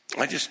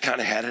 I just kind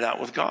of had it out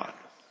with God.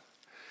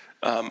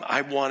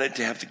 I wanted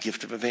to have the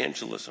gift of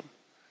evangelism.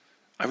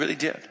 I really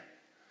did.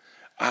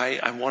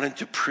 I wanted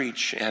to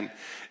preach, and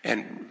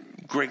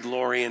Greg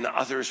Laurie and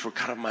others were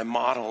kind of my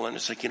model. And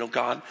it's like,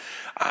 God,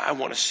 I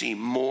want to see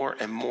more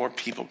and more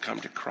people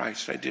come to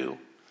Christ. I do.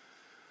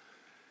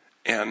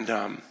 And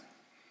I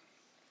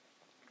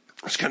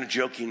was kind of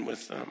joking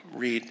with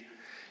Reed.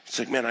 It's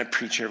like, man, I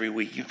preach every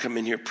week. You come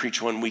in here,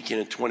 preach one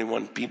weekend, and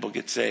 21 people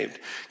get saved.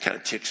 Kind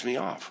of ticks me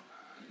off.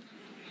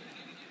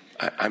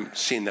 I'm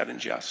seeing that in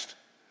jest.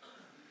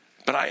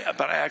 But I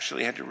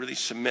actually had to really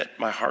submit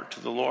my heart to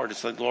the Lord.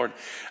 It's like, Lord,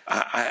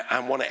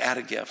 I want to add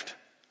a gift.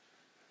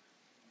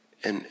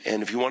 And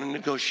if you want to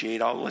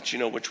negotiate, I'll let you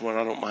know which one.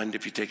 I don't mind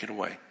if you take it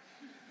away.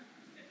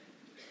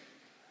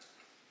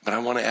 But I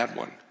want to add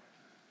one.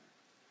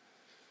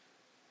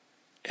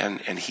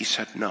 And he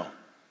said no.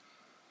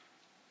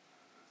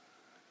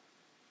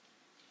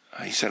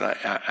 He said,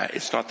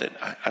 it's not that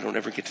I don't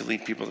ever get to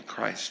lead people to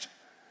Christ.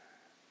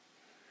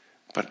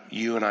 But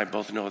you and I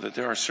both know that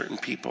there are certain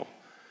people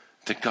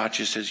that God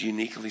just has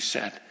uniquely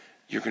said,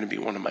 you're going to be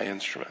one of my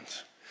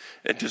instruments.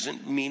 It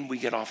doesn't mean we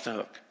get off the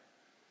hook.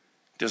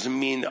 It doesn't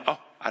mean,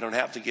 I don't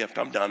have the gift,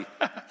 I'm done.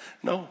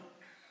 No.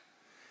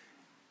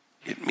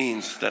 It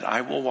means that I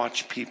will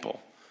watch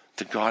people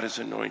that God has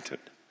anointed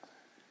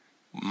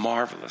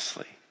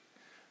marvelously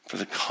for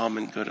the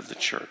common good of the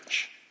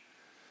church.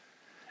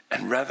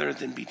 And rather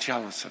than be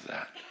jealous of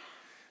that,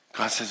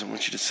 God says, I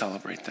want you to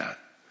celebrate that.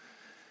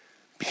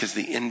 Because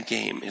the end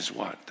game is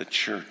what? The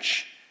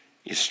church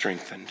is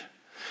strengthened.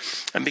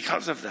 And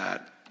because of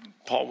that,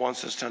 Paul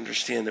wants us to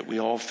understand that we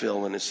all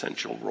fill an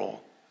essential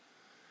role.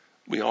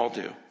 We all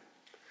do.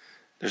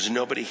 There's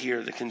nobody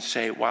here that can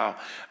say, wow,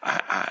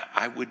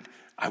 I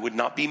would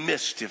not be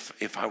missed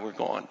if I were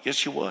gone.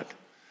 Yes, you would.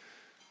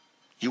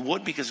 You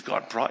would, because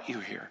God brought you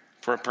here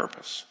for a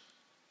purpose.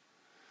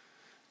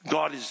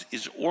 God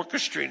is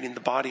orchestrating the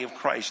body of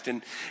Christ.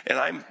 And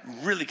I'm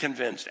really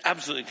convinced,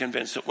 absolutely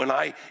convinced, that when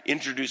I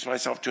introduce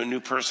myself to a new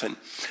person,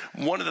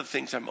 one of the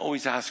things I'm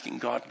always asking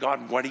God,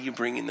 what are you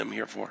bringing them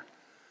here for?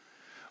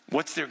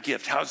 What's their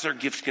gift? How's their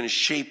gift going to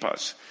shape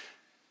us?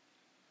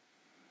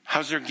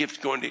 How's their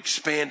gift going to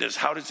expand us?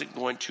 How is it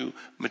going to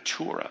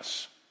mature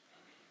us?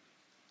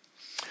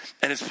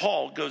 And as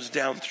Paul goes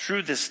down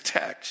through this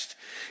text,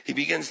 he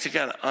begins to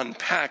kind of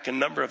unpack a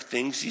number of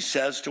things. He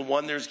says, to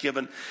one, there's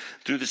given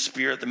through the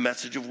Spirit the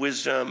message of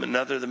wisdom,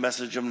 another the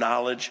message of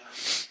knowledge,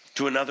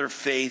 to another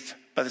faith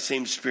by the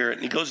same Spirit.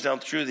 And he goes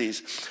down through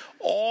these.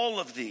 All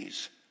of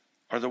these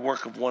are the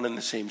work of one and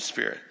the same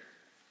Spirit.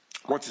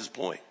 What's his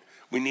point?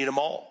 We need them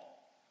all.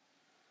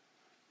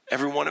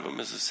 Every one of them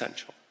is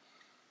essential.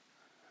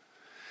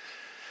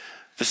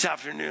 This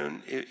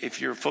afternoon, if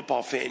you're a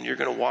football fan, you're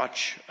going to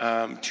watch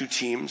two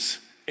teams.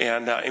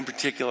 And in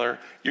particular,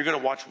 you're going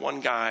to watch one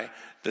guy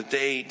that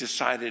they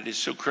decided is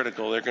so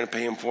critical, they're going to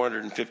pay him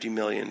 $450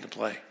 million to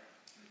play.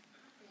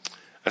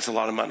 That's a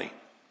lot of money.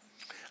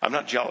 I'm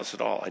not jealous at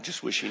all. I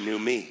just wish he knew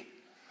me.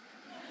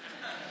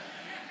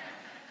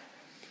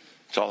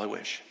 That's all I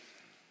wish.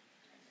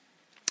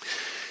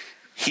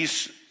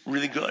 He's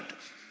really good.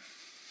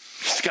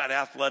 He's got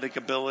athletic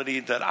ability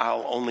that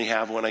I'll only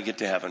have when I get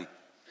to heaven.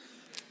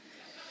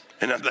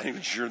 And I'm not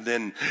even sure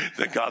then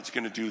that God's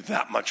going to do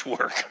that much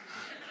work.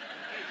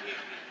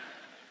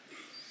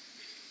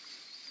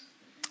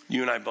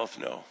 You and I both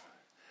know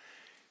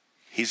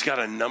he's got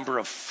a number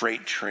of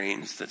freight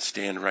trains that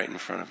stand right in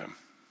front of him,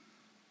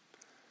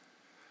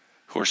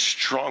 who are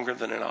stronger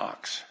than an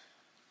ox,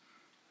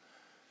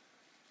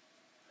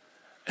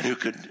 and who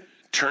could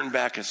turn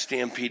back a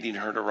stampeding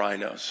herd of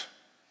rhinos.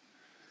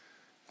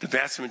 The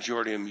vast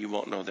majority of them, you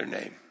won't know their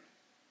name.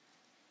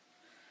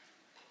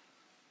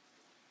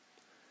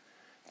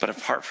 But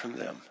apart from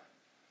them,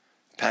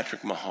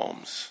 Patrick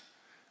Mahomes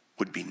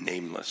would be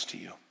nameless to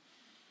you.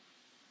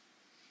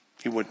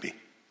 He would be.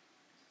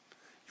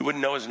 You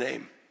wouldn't know his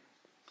name,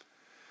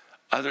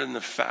 other than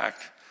the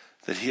fact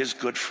that he has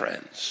good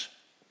friends.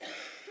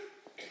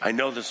 I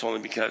know this only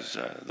because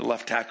the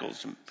left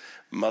tackle's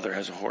mother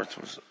has a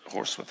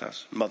horse with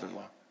us,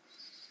 mother-in-law.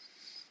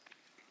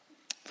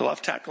 The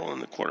left tackle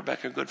and the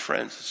quarterback are good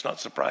friends. It's not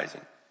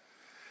surprising,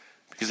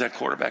 because that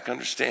quarterback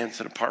understands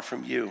that apart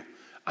from you,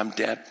 I'm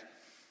dead.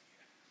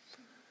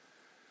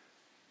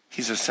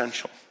 He's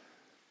essential.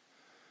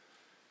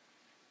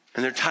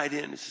 And their tight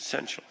end is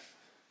essential.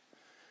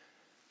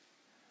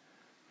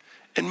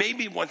 And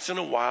maybe once in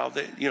a while,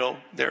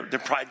 their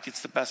pride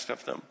gets the best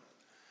of them.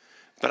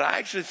 But I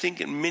actually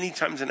think many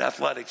times in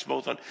athletics,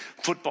 both on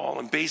football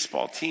and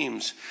baseball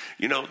teams,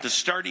 the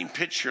starting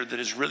pitcher that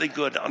is really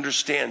good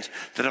understands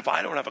that if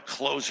I don't have a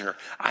closer,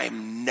 I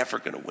am never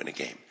going to win a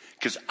game,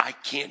 because I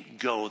can't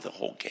go the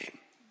whole game.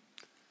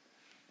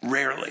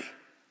 Rarely.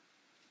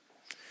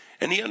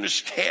 And he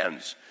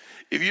understands,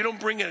 if you don't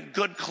bring a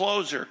good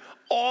closer,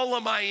 all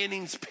of my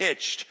innings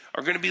pitched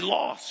are going to be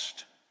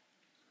lost.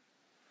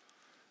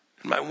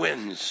 And my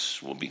wins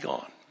will be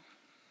gone.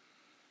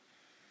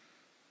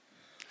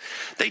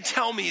 They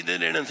tell me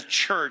that in the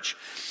church,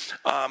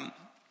 80%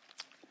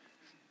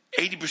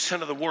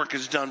 of the work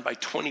is done by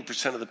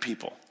 20% of the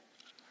people.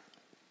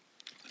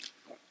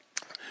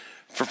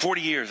 For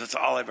 40 years, that's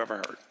all I've ever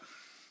heard.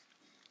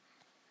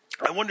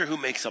 I wonder who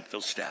makes up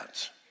those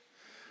stats.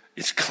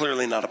 It's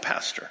clearly not a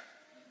pastor.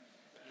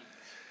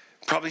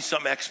 Probably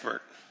some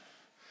expert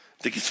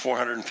that gets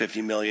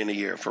 $450 million a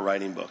year for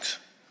writing books.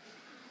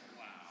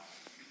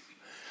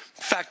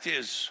 Fact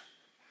is,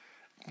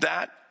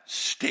 that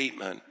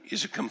statement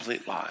is a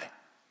complete lie.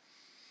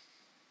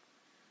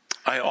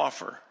 I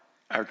offer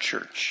our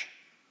church.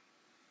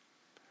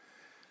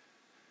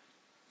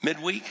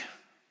 Midweek,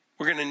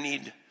 we're going to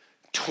need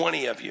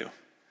 20 of you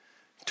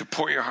to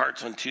pour your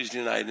hearts on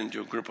Tuesday night into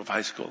a group of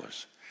high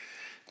schoolers.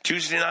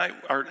 Wednesday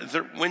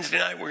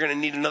night, we're going to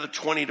need another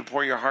 20 to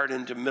pour your heart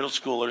into middle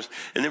schoolers.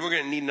 And then we're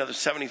going to need another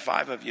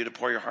 75 of you to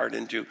pour your heart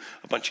into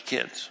a bunch of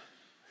kids.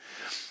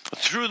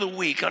 Through the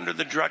week, under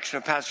the direction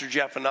of Pastor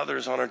Jeff and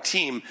others on our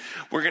team,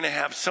 we're going to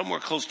have somewhere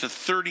close to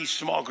 30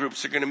 small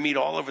groups that are going to meet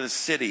all over the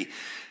city.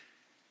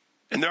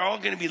 And they're all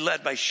going to be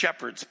led by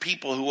shepherds,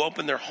 people who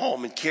open their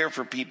home and care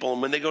for people.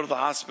 And when they go to the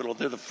hospital,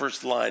 they're the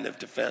first line of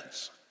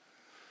defense.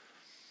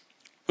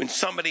 When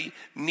somebody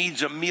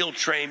needs a meal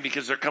train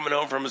because they're coming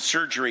home from a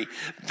surgery,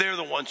 they're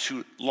the ones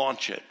who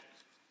launch it.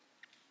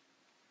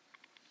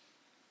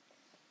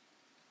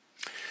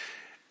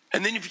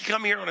 And then if you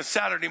come here on a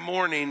Saturday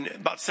morning,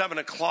 about 7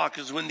 o'clock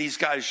is when these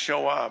guys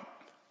show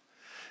up.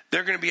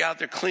 They're going to be out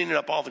there cleaning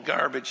up all the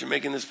garbage and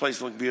making this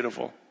place look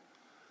beautiful.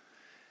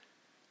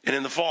 And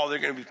in the fall, they're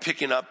going to be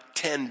picking up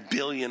 10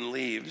 billion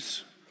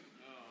leaves.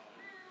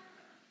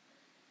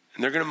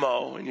 And they're going to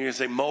mow. And you're going to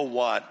say, mow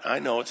what? I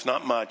know it's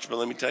not much, but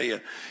let me tell you,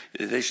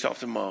 they still have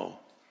to mow.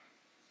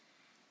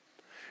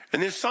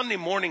 And then Sunday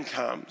morning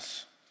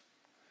comes.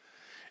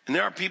 And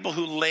there are people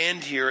who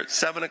land here at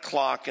 7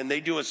 o'clock and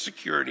they do a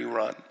security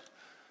run.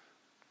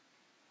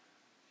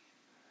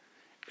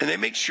 And they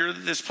make sure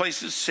that this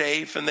place is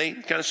safe, and they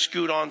kind of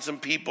scoot on some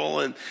people,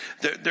 and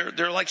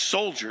they're like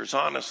soldiers,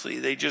 honestly.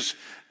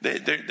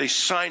 They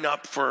sign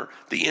up for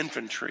the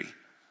infantry.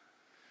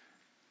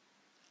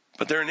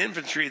 But they're an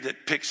infantry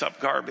that picks up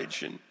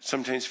garbage and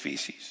sometimes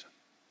feces.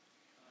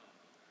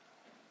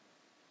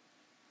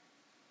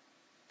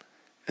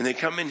 And they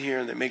come in here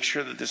and they make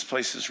sure that this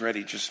place is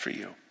ready just for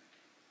you.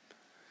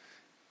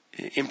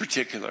 In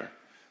particular,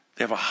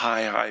 they have a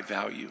high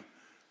value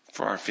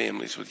for our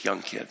families with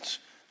young kids.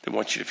 They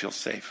want you to feel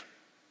safe.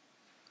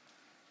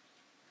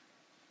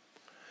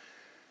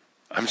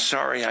 I'm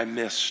sorry I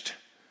missed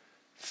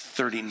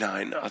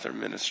 39 other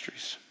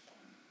ministries.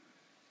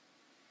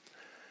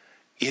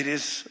 It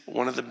is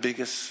one of the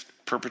biggest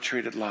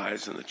perpetrated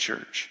lies in the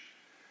church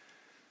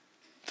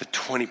that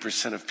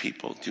 20% of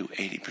people do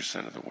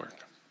 80% of the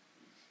work.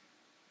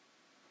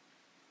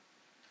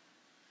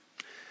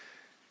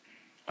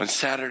 On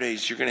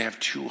Saturdays, you're going to have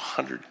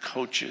 200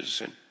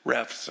 coaches and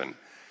refs and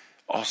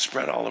all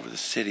spread all over the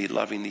city,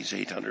 loving these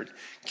 800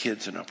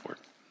 kids and upward.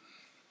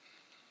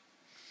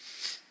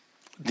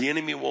 The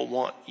enemy will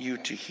want you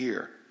to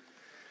hear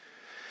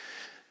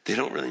they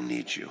don't really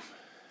need you.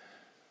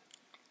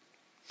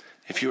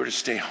 If you were to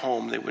stay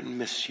home, they wouldn't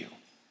miss you.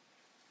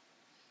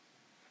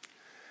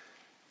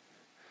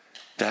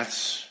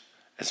 That's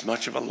as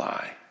much of a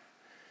lie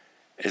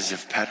as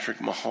if Patrick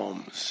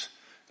Mahomes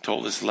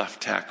told his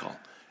left tackle,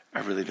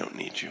 I really don't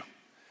need you.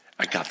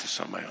 I got this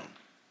on my own.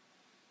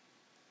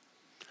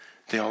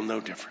 They all know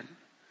different.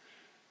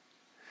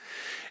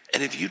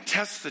 And if you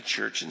test the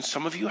church, and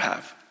some of you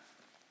have,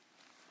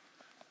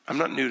 I'm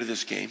not new to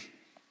this game.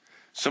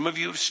 Some of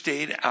you have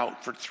stayed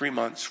out for 3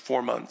 months,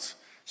 4 months,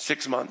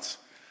 6 months.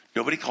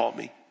 Nobody called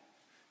me.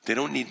 They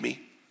don't need me.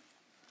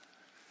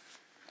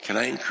 Can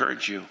I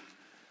encourage you?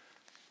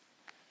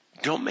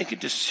 Don't make a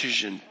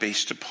decision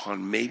based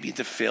upon maybe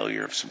the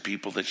failure of some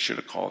people that should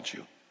have called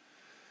you.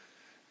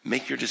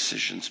 Make your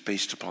decisions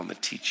based upon the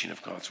teaching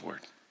of God's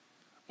word.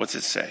 What's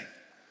it say?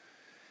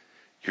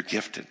 You're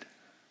gifted.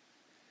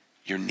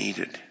 You're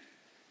needed.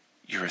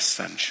 You're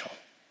essential.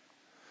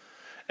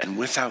 And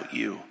without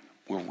you,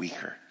 we're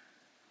weaker.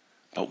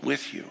 But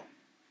with you,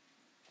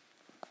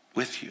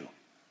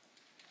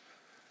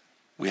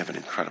 we have an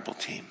incredible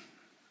team.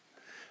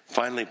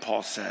 Finally,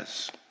 Paul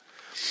says,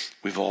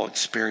 we've all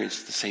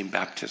experienced the same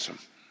baptism.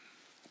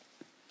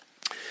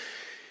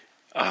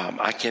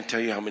 I can't tell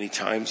you how many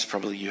times,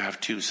 probably you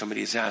have too, somebody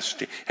has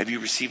asked, have you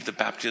received the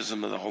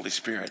baptism of the Holy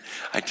Spirit?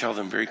 I tell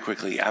them very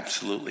quickly,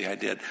 absolutely I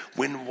did.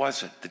 When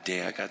was it? The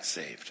day I got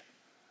saved.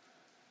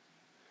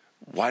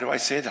 Why do I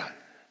say that?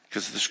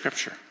 Because of the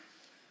scripture.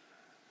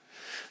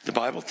 The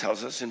Bible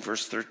tells us in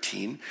verse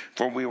 13,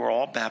 for we were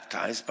all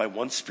baptized by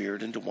one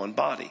Spirit into one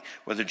body,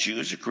 whether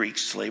Jews or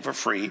Greeks, slave or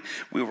free,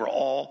 we were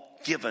all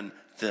given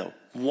the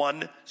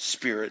one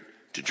Spirit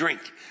to drink.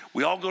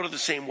 We all go to the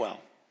same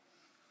well.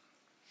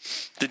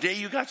 The day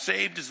you got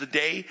saved is the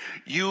day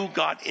you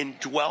got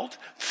indwelt,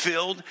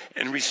 filled,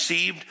 and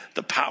received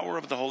the power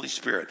of the Holy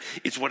Spirit.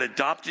 It's what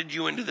adopted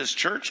you into this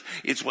church.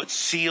 It's what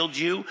sealed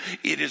you.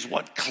 It is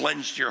what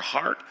cleansed your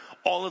heart.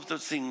 All of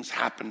those things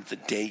happened the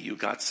day you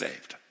got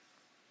saved.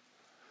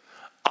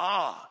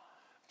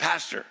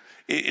 Pastor,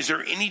 is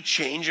there any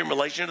change in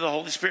relation to the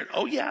Holy Spirit?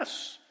 Oh,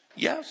 yes.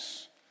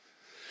 Yes.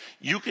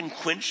 You can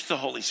quench the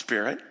Holy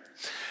Spirit.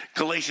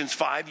 Galatians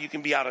 5, you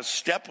can be out of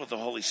step with the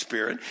Holy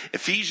Spirit.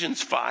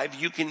 Ephesians 5,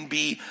 you can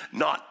be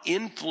not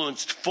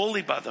influenced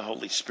fully by the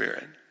Holy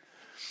Spirit.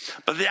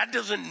 But that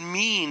doesn't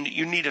mean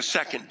you need a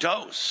second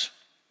dose.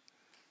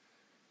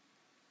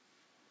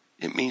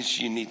 It means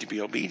you need to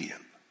be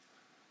obedient.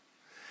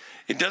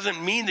 It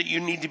doesn't mean that you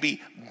need to be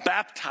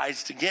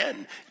baptized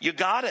again. You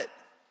got it.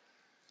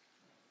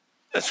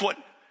 That's what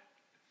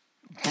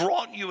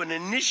brought you and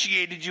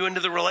initiated you into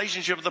the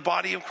relationship of the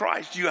body of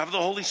Christ. You have the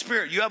Holy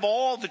Spirit. You have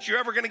all that you're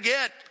ever going to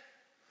get.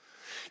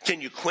 Can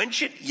you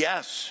quench it?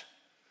 Yes.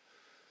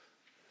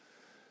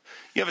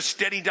 You have a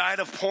steady diet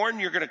of porn,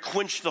 you're going to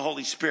quench the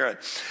Holy Spirit.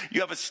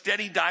 You have a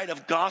steady diet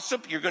of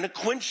gossip, you're going to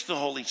quench the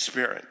Holy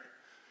Spirit.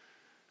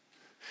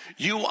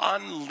 You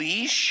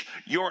unleash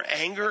your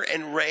anger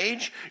and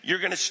rage, you're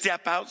going to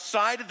step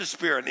outside of the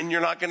Spirit and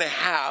you're not going to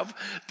have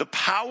the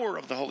power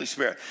of the Holy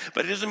Spirit.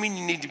 But it doesn't mean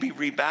you need to be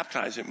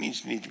rebaptized. It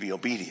means you need to be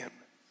obedient.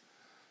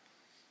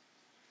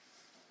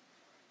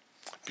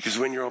 Because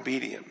when you're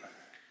obedient,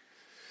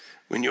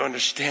 when you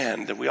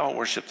understand that we all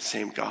worship the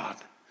same God,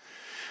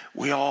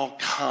 we all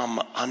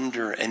come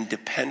under and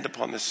depend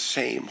upon the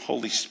same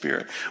Holy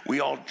Spirit. We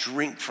all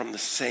drink from the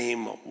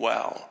same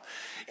well.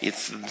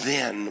 It's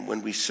then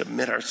when we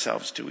submit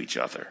ourselves to each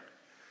other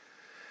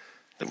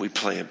that we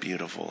play a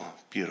beautiful,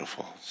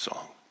 beautiful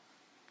song.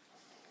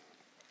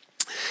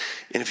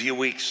 In a few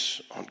weeks,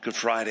 on Good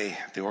Friday,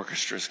 the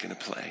orchestra is going to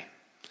play.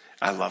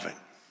 I love it.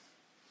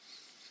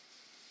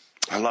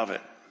 I love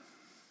it.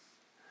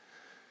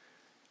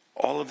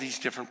 All of these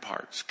different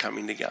parts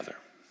coming together.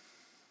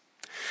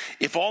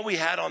 If all we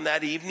had on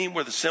that evening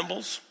were the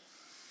cymbals,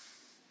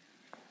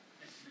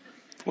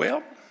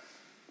 well,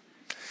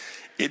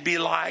 it'd be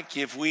like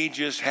if we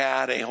just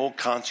had a whole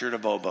concert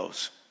of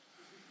oboes.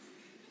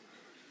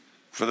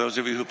 For those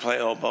of you who play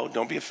oboe,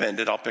 don't be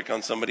offended. I'll pick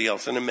on somebody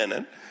else in a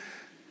minute.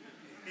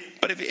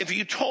 But if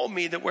you told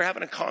me that we're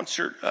having a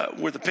concert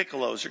where the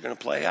piccolos are going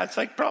to play, I'd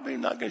say probably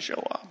not going to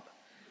show up.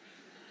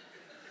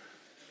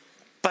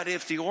 But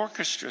if the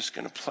orchestra is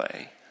going to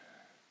play,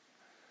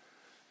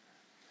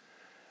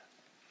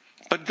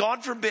 but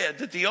God forbid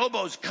that the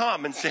oboes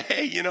come and say,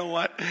 hey, you know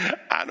what?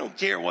 I don't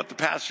care what the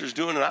pastor's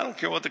doing and I don't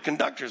care what the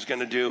conductor's going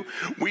to do.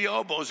 We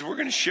oboes, we're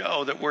going to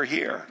show that we're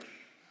here.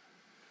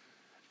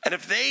 And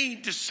if they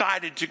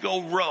decided to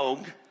go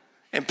rogue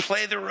and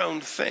play their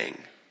own thing,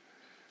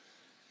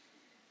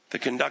 the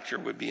conductor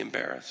would be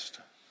embarrassed.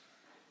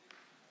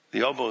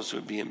 The oboes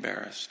would be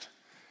embarrassed.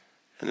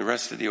 And the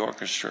rest of the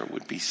orchestra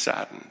would be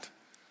saddened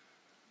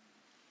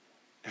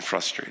and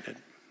frustrated.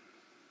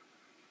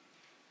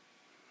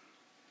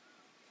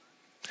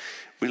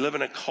 We live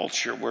in a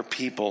culture where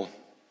people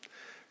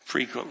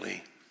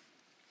frequently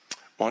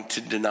want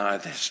to deny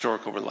the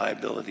historical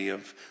reliability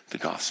of the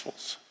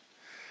Gospels.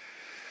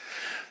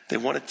 They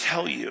want to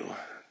tell you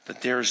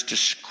that there is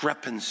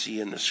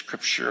discrepancy in the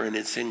Scripture and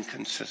it's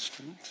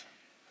inconsistent.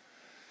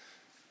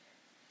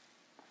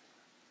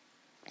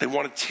 They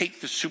want to take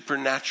the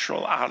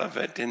supernatural out of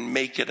it and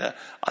make it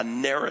a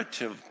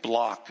narrative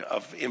block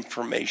of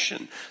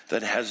information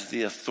that has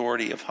the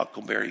authority of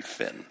Huckleberry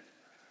Finn.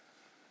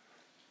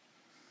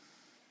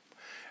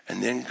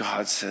 And then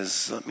God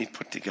says, let me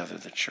put together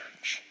the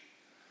church.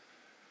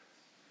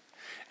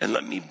 And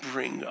let me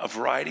bring a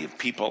variety of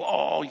people,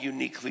 all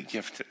uniquely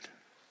gifted.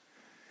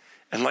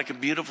 And like a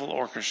beautiful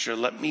orchestra,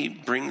 let me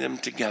bring them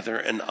together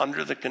and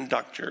under the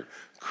conductor,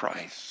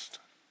 Christ.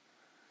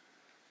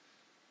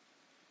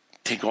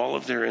 Take all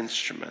of their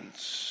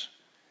instruments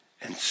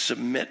and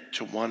submit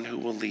to one who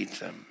will lead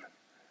them.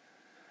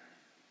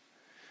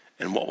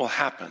 And what will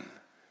happen,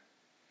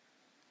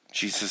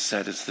 Jesus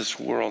said, is this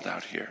world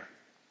out here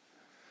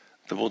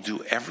that will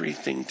do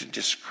everything to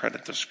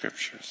discredit the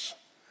Scriptures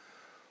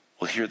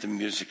will hear the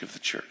music of the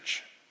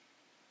church.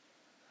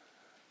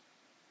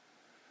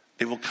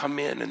 They will come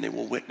in and they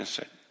will witness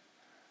it.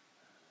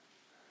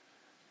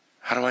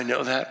 How do I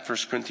know that? 1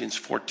 Corinthians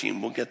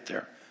 14, we'll get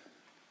there.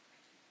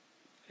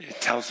 It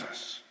tells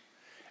us.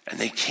 And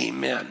they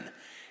came in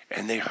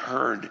and they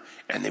heard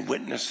and they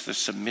witnessed the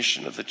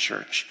submission of the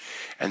church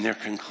and their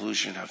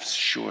conclusion of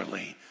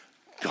surely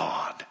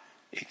God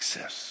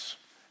exists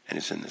and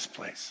is in this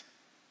place.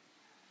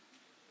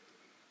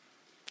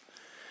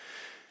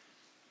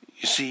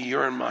 You see,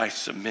 your and my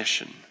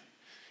submission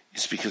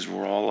is because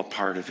we're all a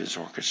part of his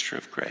orchestra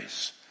of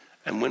grace.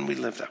 And when we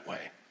live that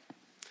way,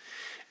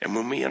 and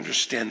when we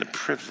understand the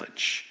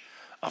privilege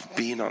of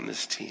being on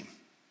this team,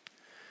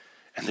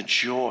 and the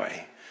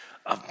joy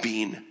of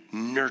being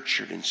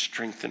nurtured and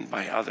strengthened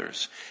by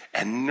others,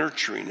 and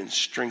nurturing and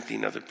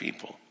strengthening other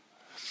people,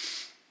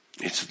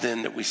 it's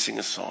then that we sing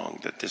a song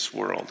that this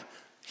world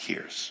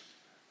hears.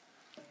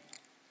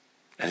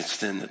 And it's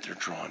then that they're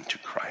drawn to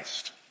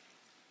Christ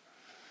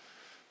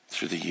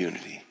through the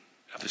unity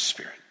of the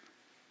Spirit.